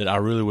 That I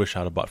really wish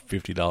I'd have bought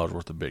 $50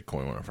 worth of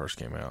Bitcoin when it first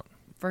came out.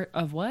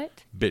 Of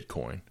what?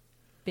 Bitcoin.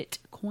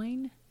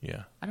 Bitcoin?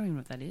 Yeah. I don't even know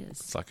what that is.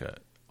 It's like a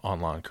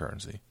online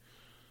currency.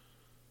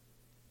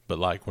 But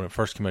like when it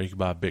first came out, you could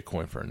buy a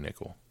Bitcoin for a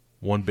nickel.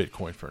 1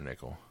 Bitcoin for a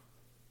nickel.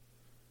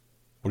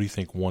 What do you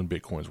think 1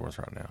 Bitcoin's worth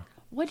right now?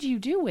 What do you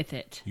do with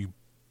it?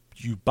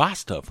 You buy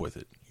stuff with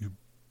it. You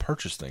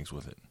purchase things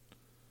with it.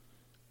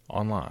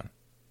 Online.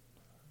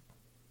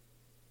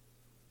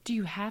 Do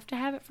you have to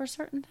have it for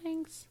certain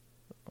things?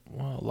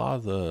 Well,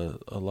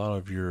 a lot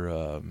of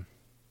your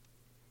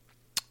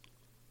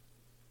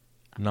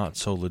not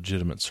so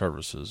legitimate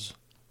services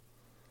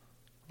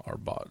are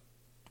bought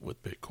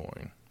with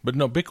Bitcoin. But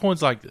no,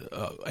 Bitcoin's like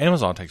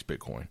Amazon takes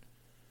Bitcoin.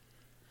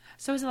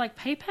 So is it like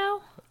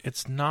PayPal?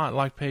 It's not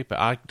like PayPal.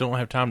 I don't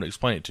have time to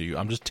explain it to you.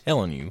 I'm just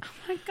telling you. Oh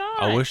my God.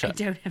 I wish I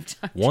don't have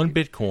time. 1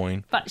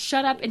 Bitcoin But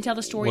shut up and tell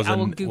the story. was I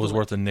will Google was it.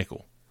 worth a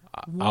nickel.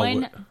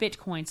 One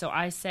Bitcoin. So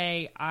I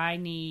say I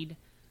need.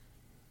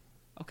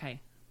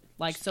 Okay,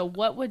 like so.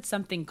 What would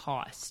something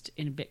cost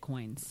in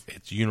Bitcoins?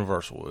 It's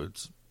universal.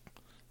 It's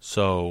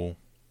so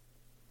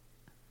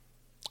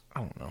I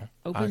don't know.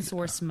 Open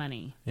source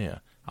money. Yeah.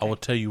 I will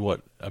tell you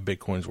what a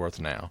Bitcoin's worth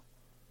now.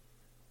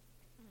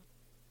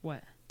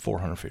 What?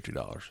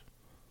 $450.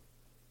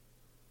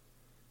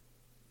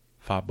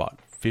 If I bought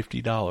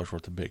 $50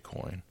 worth of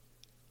Bitcoin,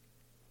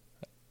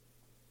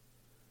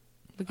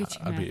 Look at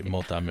you. I'd be a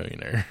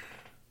multimillionaire.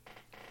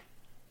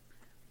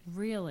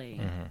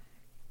 Really?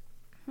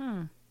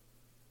 Mm-hmm.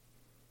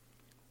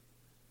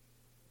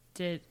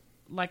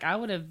 I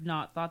would have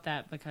not thought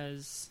that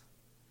because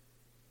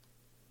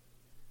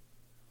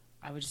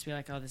I would just be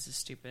like, oh, this is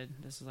stupid.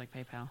 This is like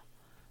PayPal.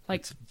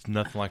 Like It's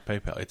nothing like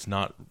PayPal. It's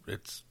not.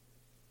 It's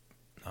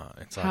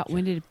like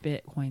when did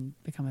Bitcoin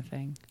become a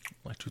thing?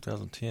 like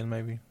 2010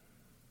 maybe.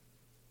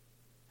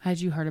 Had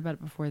you heard about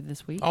it before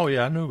this week? Oh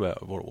yeah, I knew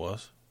about what it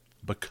was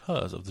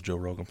because of the Joe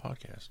Rogan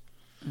podcast.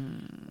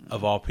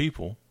 Of all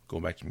people,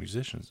 going back to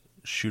musicians,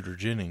 Shooter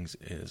Jennings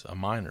is a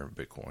miner of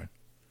Bitcoin.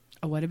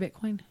 A what, a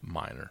Bitcoin?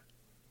 Miner,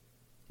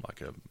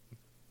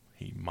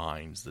 he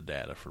mines the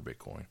data for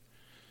Bitcoin.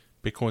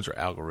 Bitcoins are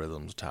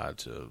algorithms tied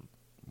to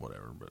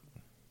whatever, but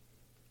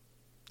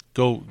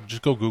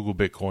just go Google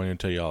Bitcoin and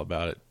tell you all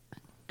about it.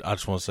 I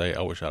just want to say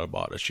I wish I'd have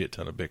bought a shit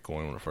ton of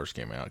Bitcoin when it first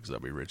came out because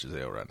I'd be rich as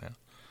hell right now.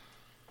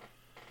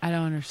 I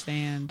don't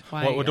understand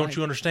why. What don't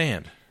you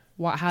understand?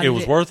 How It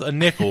was worth a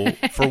nickel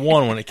for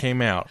one when it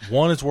came out.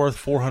 One is worth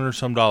 $400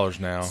 some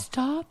now.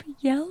 Stop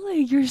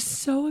yelling! You're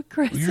so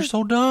aggressive. You're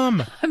so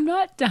dumb. I'm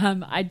not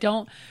dumb. I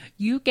don't.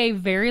 You gave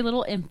very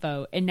little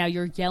info, and now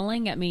you're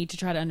yelling at me to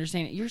try to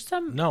understand it. You're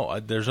some. No,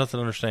 there's nothing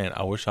to understand.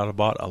 I wish I'd have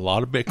bought a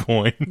lot of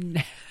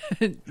Bitcoin.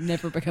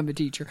 Never become a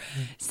teacher.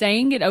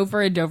 Saying it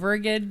over and over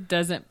again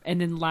doesn't,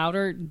 and then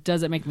louder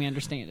doesn't make me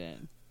understand it.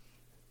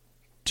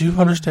 Do you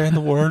understand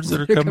the words that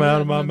are coming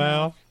out of my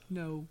mouth?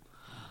 No.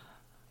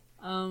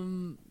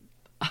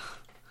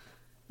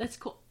 That's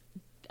cool.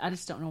 I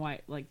just don't know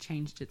why it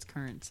changed its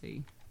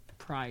currency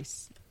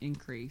price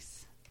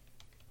increase.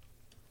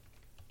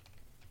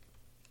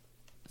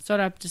 So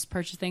I just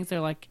purchase things.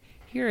 They're like,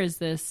 here is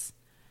this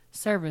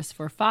service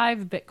for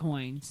 5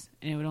 Bitcoins,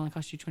 and it would only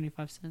cost you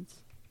 25 cents.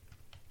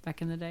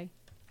 Back in the day.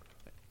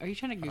 Are you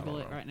trying to Google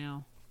it right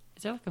now?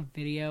 Is there like a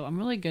video? I'm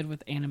really good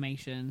with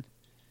animation.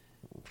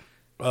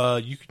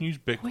 You can use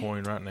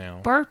Bitcoin right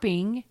now.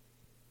 Burping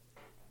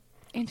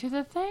into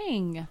the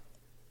thing.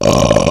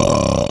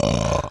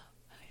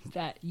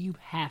 That you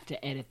have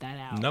to edit that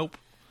out. Nope.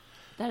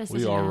 That is We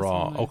such an are asshole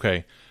raw. move.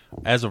 Okay.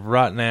 As of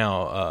right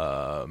now,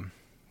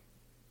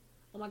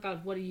 Oh my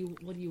god, what are you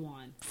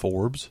on?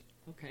 Forbes.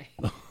 Okay.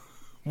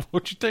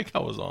 What'd you think I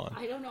was on?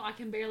 I don't know. I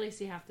can barely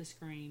see half the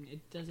screen.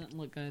 It doesn't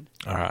look good.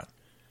 All right.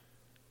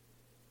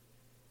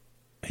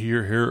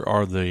 Here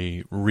are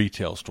the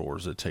retail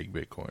stores that take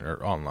Bitcoin,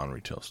 or online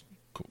retail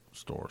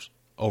stores.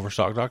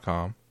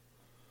 Overstock.com,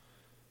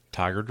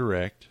 Tiger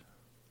Direct,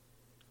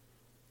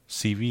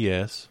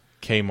 CVS,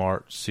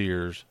 Kmart,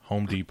 Sears,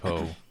 Home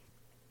Depot,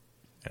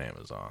 and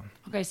Amazon.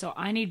 Okay, so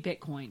I need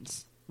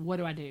Bitcoins. What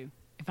do I do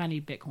if I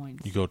need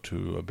Bitcoins? You go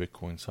to a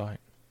Bitcoin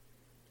site.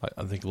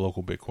 I think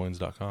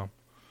localbitcoins.com.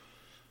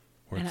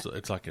 Where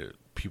it's like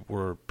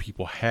where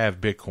people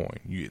have Bitcoin.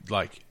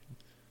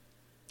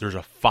 There's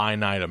a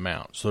finite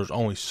amount, so there's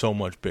only so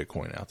much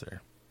Bitcoin out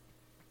there.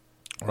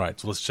 Right,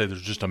 so let's say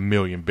there's just 1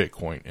 million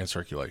Bitcoin in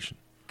circulation.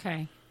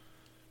 Okay.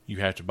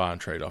 You have to buy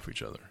and trade off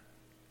each other.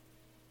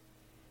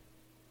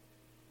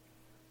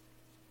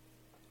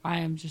 I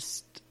am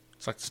just...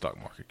 It's like the stock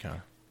market, kind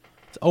of.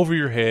 It's over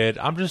your head.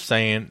 I'm just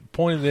saying,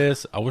 point of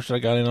this, I wish I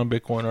got in on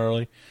Bitcoin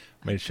early,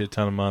 made a shit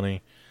ton of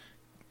money,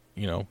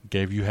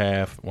 gave you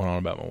half, went on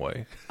about my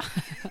way.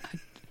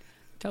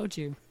 Told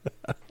you.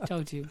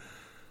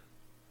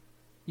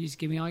 You just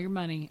give me all your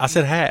money. I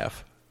said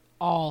half.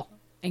 All,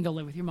 and go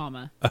live with your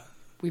mama.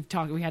 We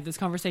had this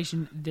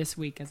conversation this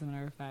week, as a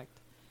matter of fact.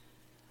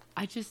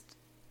 I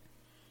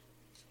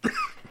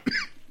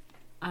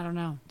don't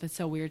know. That's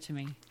so weird to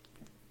me.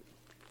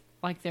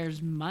 Like,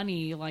 there's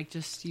money,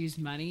 just use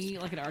money,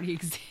 like it already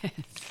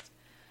exists.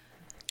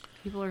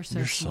 People are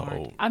so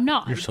smart. I'm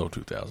not. You're so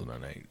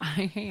 2008.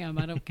 I am.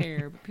 I don't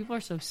care. But people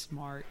are so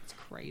smart. It's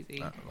crazy.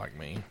 Not like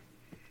me.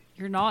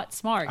 You're not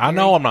smart. I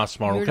know I'm not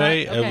smart,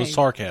 okay? Not, okay? It was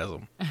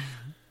sarcasm.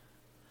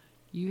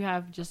 You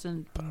have just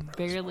a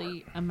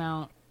barely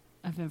amount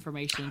of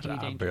information to be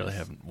dangerous. I barely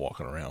haven't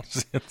walking around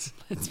since.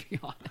 Let's be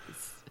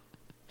honest.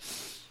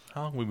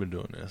 How long have we been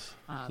doing this?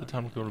 Is it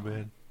time to go to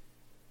bed?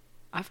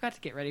 I've got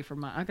to get ready for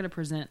I'm going to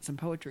present some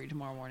poetry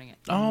tomorrow morning at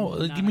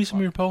 9 give me some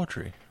of your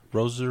poetry.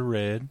 Roses are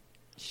red.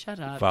 Shut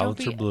up.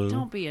 Violets are blue.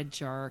 Don't be a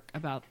jerk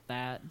about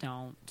that.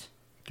 Don't.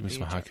 Give me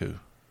some haiku.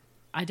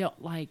 I don't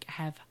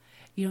have...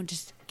 You don't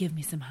just give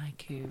me some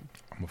haiku.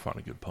 I'm going to find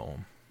a good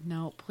poem.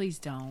 No, please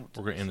don't.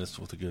 We're going to end this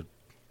with a good...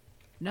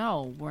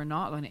 No, we're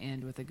not going to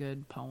end with a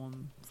good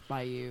poem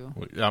by you.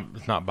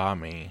 It's not by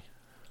me.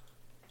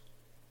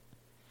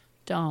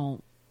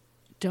 Don't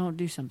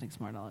do something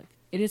smart, Alec.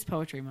 It is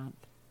Poetry Month.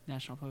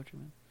 National Poetry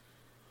Month.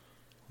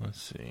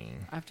 Let's see.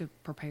 I have to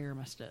prepare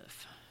my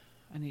stuff.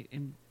 I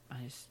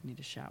just need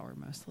to shower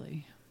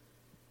mostly.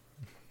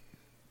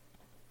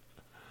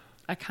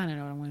 I kind of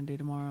know what I'm going to do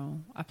tomorrow.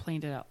 I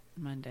planned it out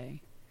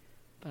Monday.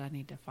 but I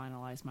need to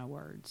finalize my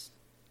words,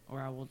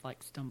 or I will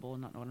stumble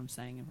and not know what I'm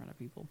saying in front of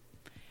people,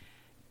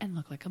 and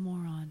look like a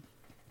moron.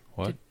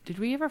 What? Did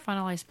we ever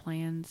finalize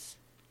plans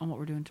on what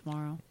we're doing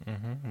tomorrow?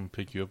 Mm-hmm. I'm going to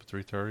pick you up at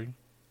 3:30.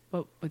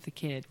 But with the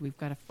kid, we've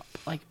got to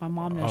my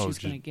mom knows she's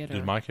going to get her.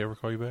 Did Mike ever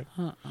call you back?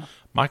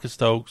 Micah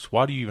Stokes,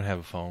 why do you even have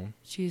a phone?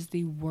 She's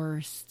the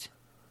worst.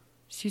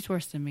 She's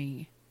worse than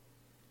me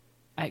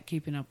at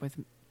keeping up with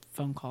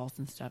phone calls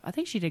and stuff. I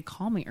think she did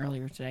call me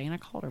earlier today, and I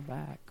called her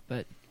back.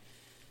 But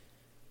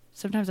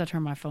sometimes I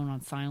turn my phone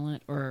on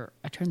silent, or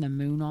I turn the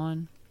moon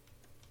on,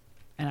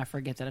 and I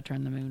forget that I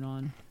turned the moon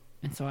on,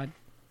 and so I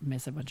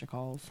miss a bunch of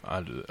calls.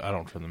 I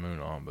don't turn the moon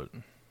on, but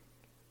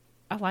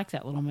I like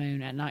that little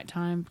moon at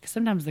nighttime, because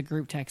sometimes the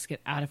group texts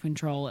get out of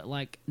control at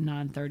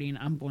 9:30, and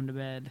I'm going to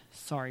bed.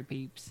 Sorry,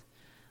 peeps.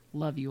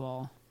 Love you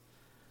all.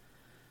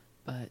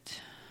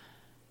 But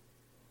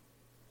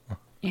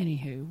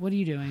anywho, what are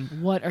you doing?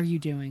 What are you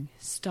doing?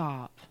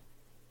 Stop.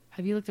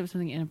 Have you looked up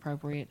something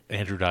inappropriate?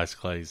 Andrew Dice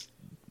Clay's.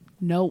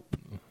 Nope.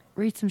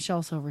 Read some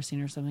Shel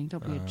Silverstein or something.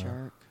 Don't be a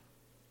jerk.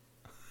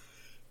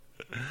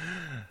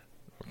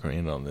 We're going to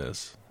end on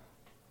this.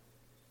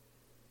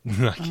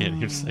 I can't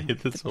even say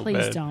it. That's so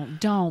please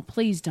bad.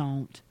 Please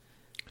don't.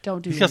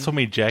 Don't do He's got so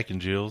many Jack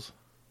and Jills.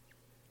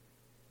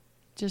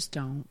 Just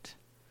don't.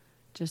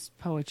 Just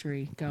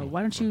poetry. Go.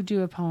 Why don't you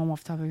do a poem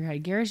off the top of your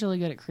head? Gary's really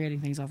good at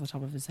creating things off the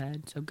top of his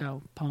head. So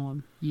go.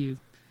 Poem. You.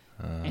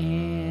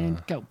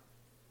 And go.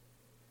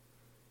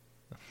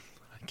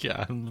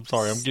 Yeah, I'm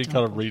sorry. I'm getting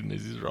kind of reading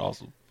these. These are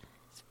awesome.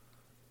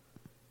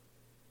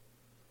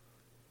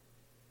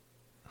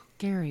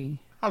 Gary.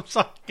 I'm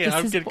sorry.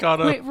 I'm getting caught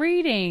up. Quit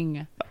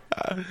reading.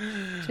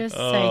 Just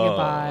say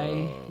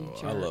goodbye.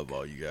 I love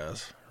all you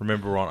guys.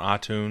 Remember, we're on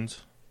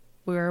iTunes.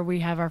 Where we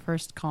have our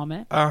first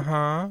comment.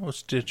 With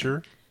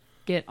Stitcher.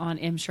 Get on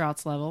M.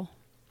 Shrout's level.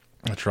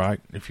 That's right,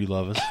 if you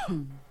love us.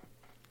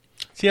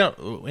 See,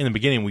 in the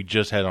beginning, we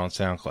just had it on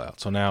SoundCloud,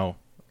 so now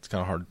it's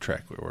kind of hard to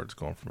track where it's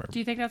going from everywhere. Do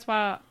you think that's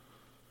why...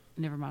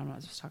 Never mind, I'm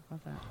not supposed to talk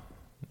about that.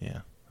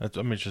 Yeah.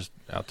 It's just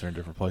out there in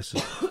different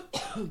places.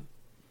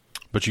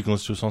 But you can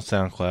listen to us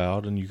on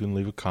SoundCloud, and you can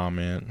leave a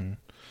comment. And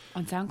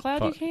on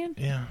SoundCloud you can?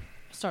 Yeah.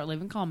 Start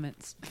leaving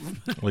comments.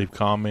 Leave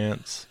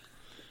comments.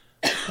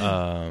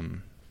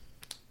 Follow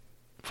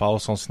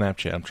us on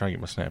Snapchat. I'm trying to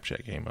get my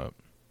Snapchat game up.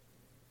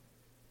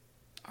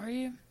 Are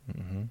you?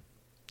 Mm-hmm.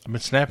 I've been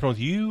snapping with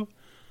you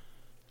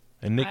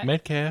and Nick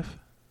Metcalf.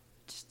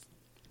 Just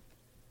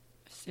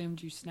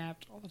assumed you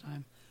snapped all the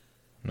time.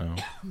 No.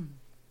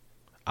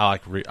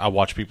 I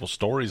watch people's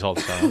stories all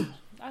the time.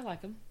 I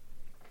like them.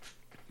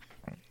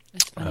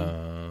 It's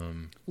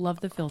funny.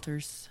 Love the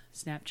filters.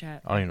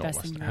 Snapchat. I don't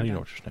even know how do you know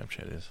what your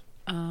Snapchat is?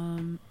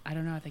 I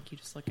don't know. I think you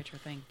just look at your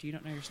thing. Do you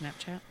not know your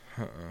Snapchat?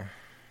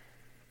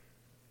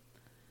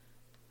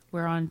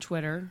 We're on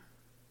Twitter,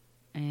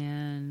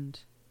 and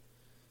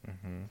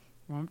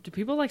do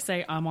people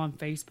say I'm on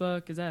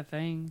Facebook? Is that a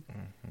thing?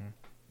 Mm-hmm.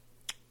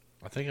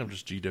 I think I'm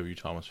just GW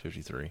Thomas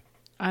 53.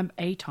 I'm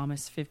A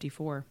Thomas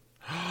 54.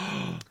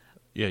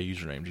 Yeah,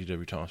 username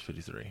GW Thomas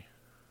 53.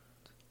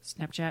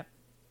 Snapchat.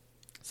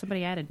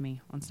 Somebody added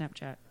me on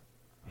Snapchat.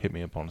 Hit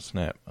me up on a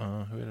snap.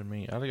 Who added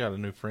me? I got a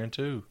new friend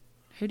too.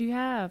 Who do you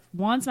have?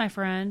 Juan's my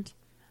friend.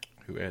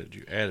 Who added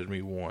you? Added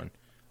me one.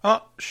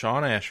 Oh,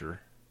 Sean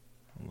Asher.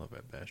 I love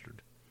that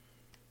bastard.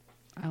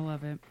 I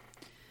love it.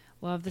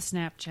 Love the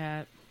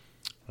Snapchat.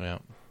 Yeah.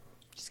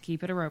 Just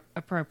keep it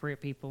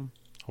appropriate, people.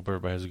 Hope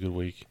everybody has a good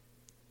week.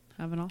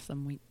 Have an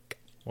awesome week.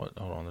 What?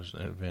 Hold on. There's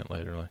an event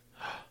later.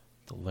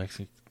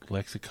 The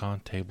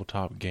Lexicon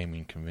Tabletop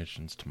Gaming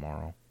Convention's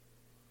tomorrow.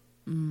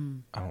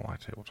 I don't like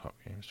tabletop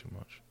games too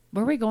much.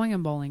 Where are we going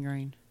in Bowling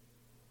Green?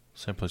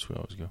 Same place we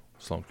always go.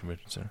 Sloan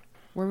Convention Center.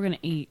 Where are we going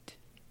to eat?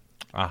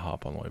 I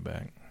hop on the way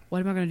back.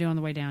 What am I going to do on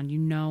the way down? You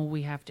know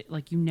we have to...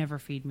 you never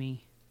feed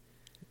me.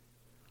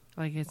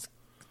 It's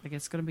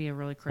going to be a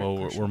really critical...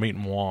 Well, we're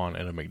meeting Juan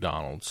at a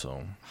McDonald's,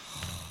 so...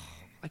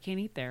 I can't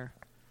eat there.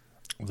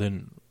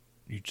 Then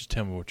you just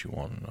tell me what you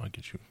want, and I'll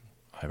get you...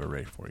 I have it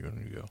ready for you when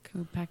you go.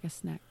 Can we pack a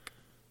snack?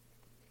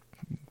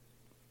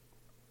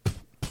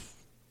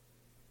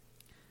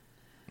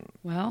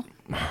 Well,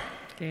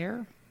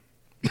 Gare.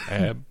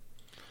 Ab.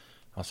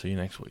 I'll see you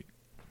next week.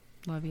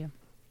 Love you.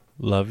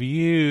 Love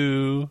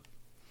you.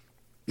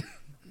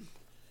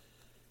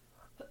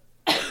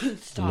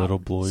 Stop. Little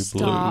boy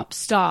blue.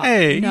 Stop.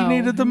 Hey, no, you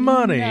needed the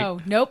money. No,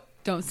 nope.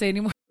 Don't say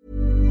anymore.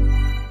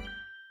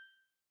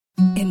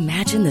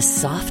 Imagine the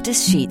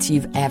softest sheets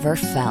you've ever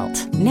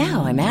felt.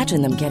 Now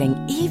imagine them getting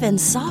even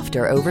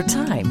softer over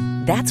time.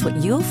 That's what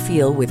you'll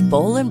feel with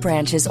Boll &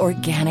 Branch's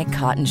organic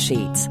cotton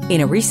sheets.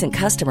 In a recent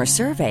customer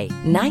survey,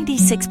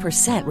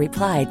 96%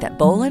 replied that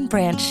Boll &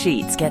 Branch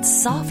sheets get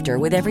softer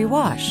with every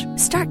wash.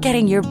 Start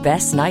getting your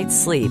best night's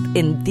sleep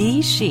in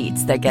these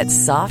sheets that get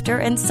softer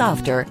and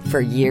softer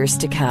for years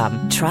to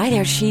come. Try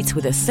their sheets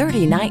with a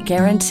 30-night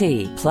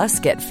guarantee.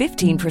 Plus, get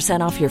 15%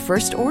 off your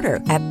first order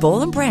at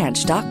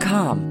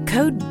BollandBranch.com.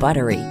 Code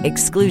BUTTERY.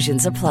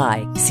 Exclusions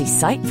apply. See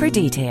site for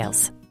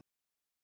details.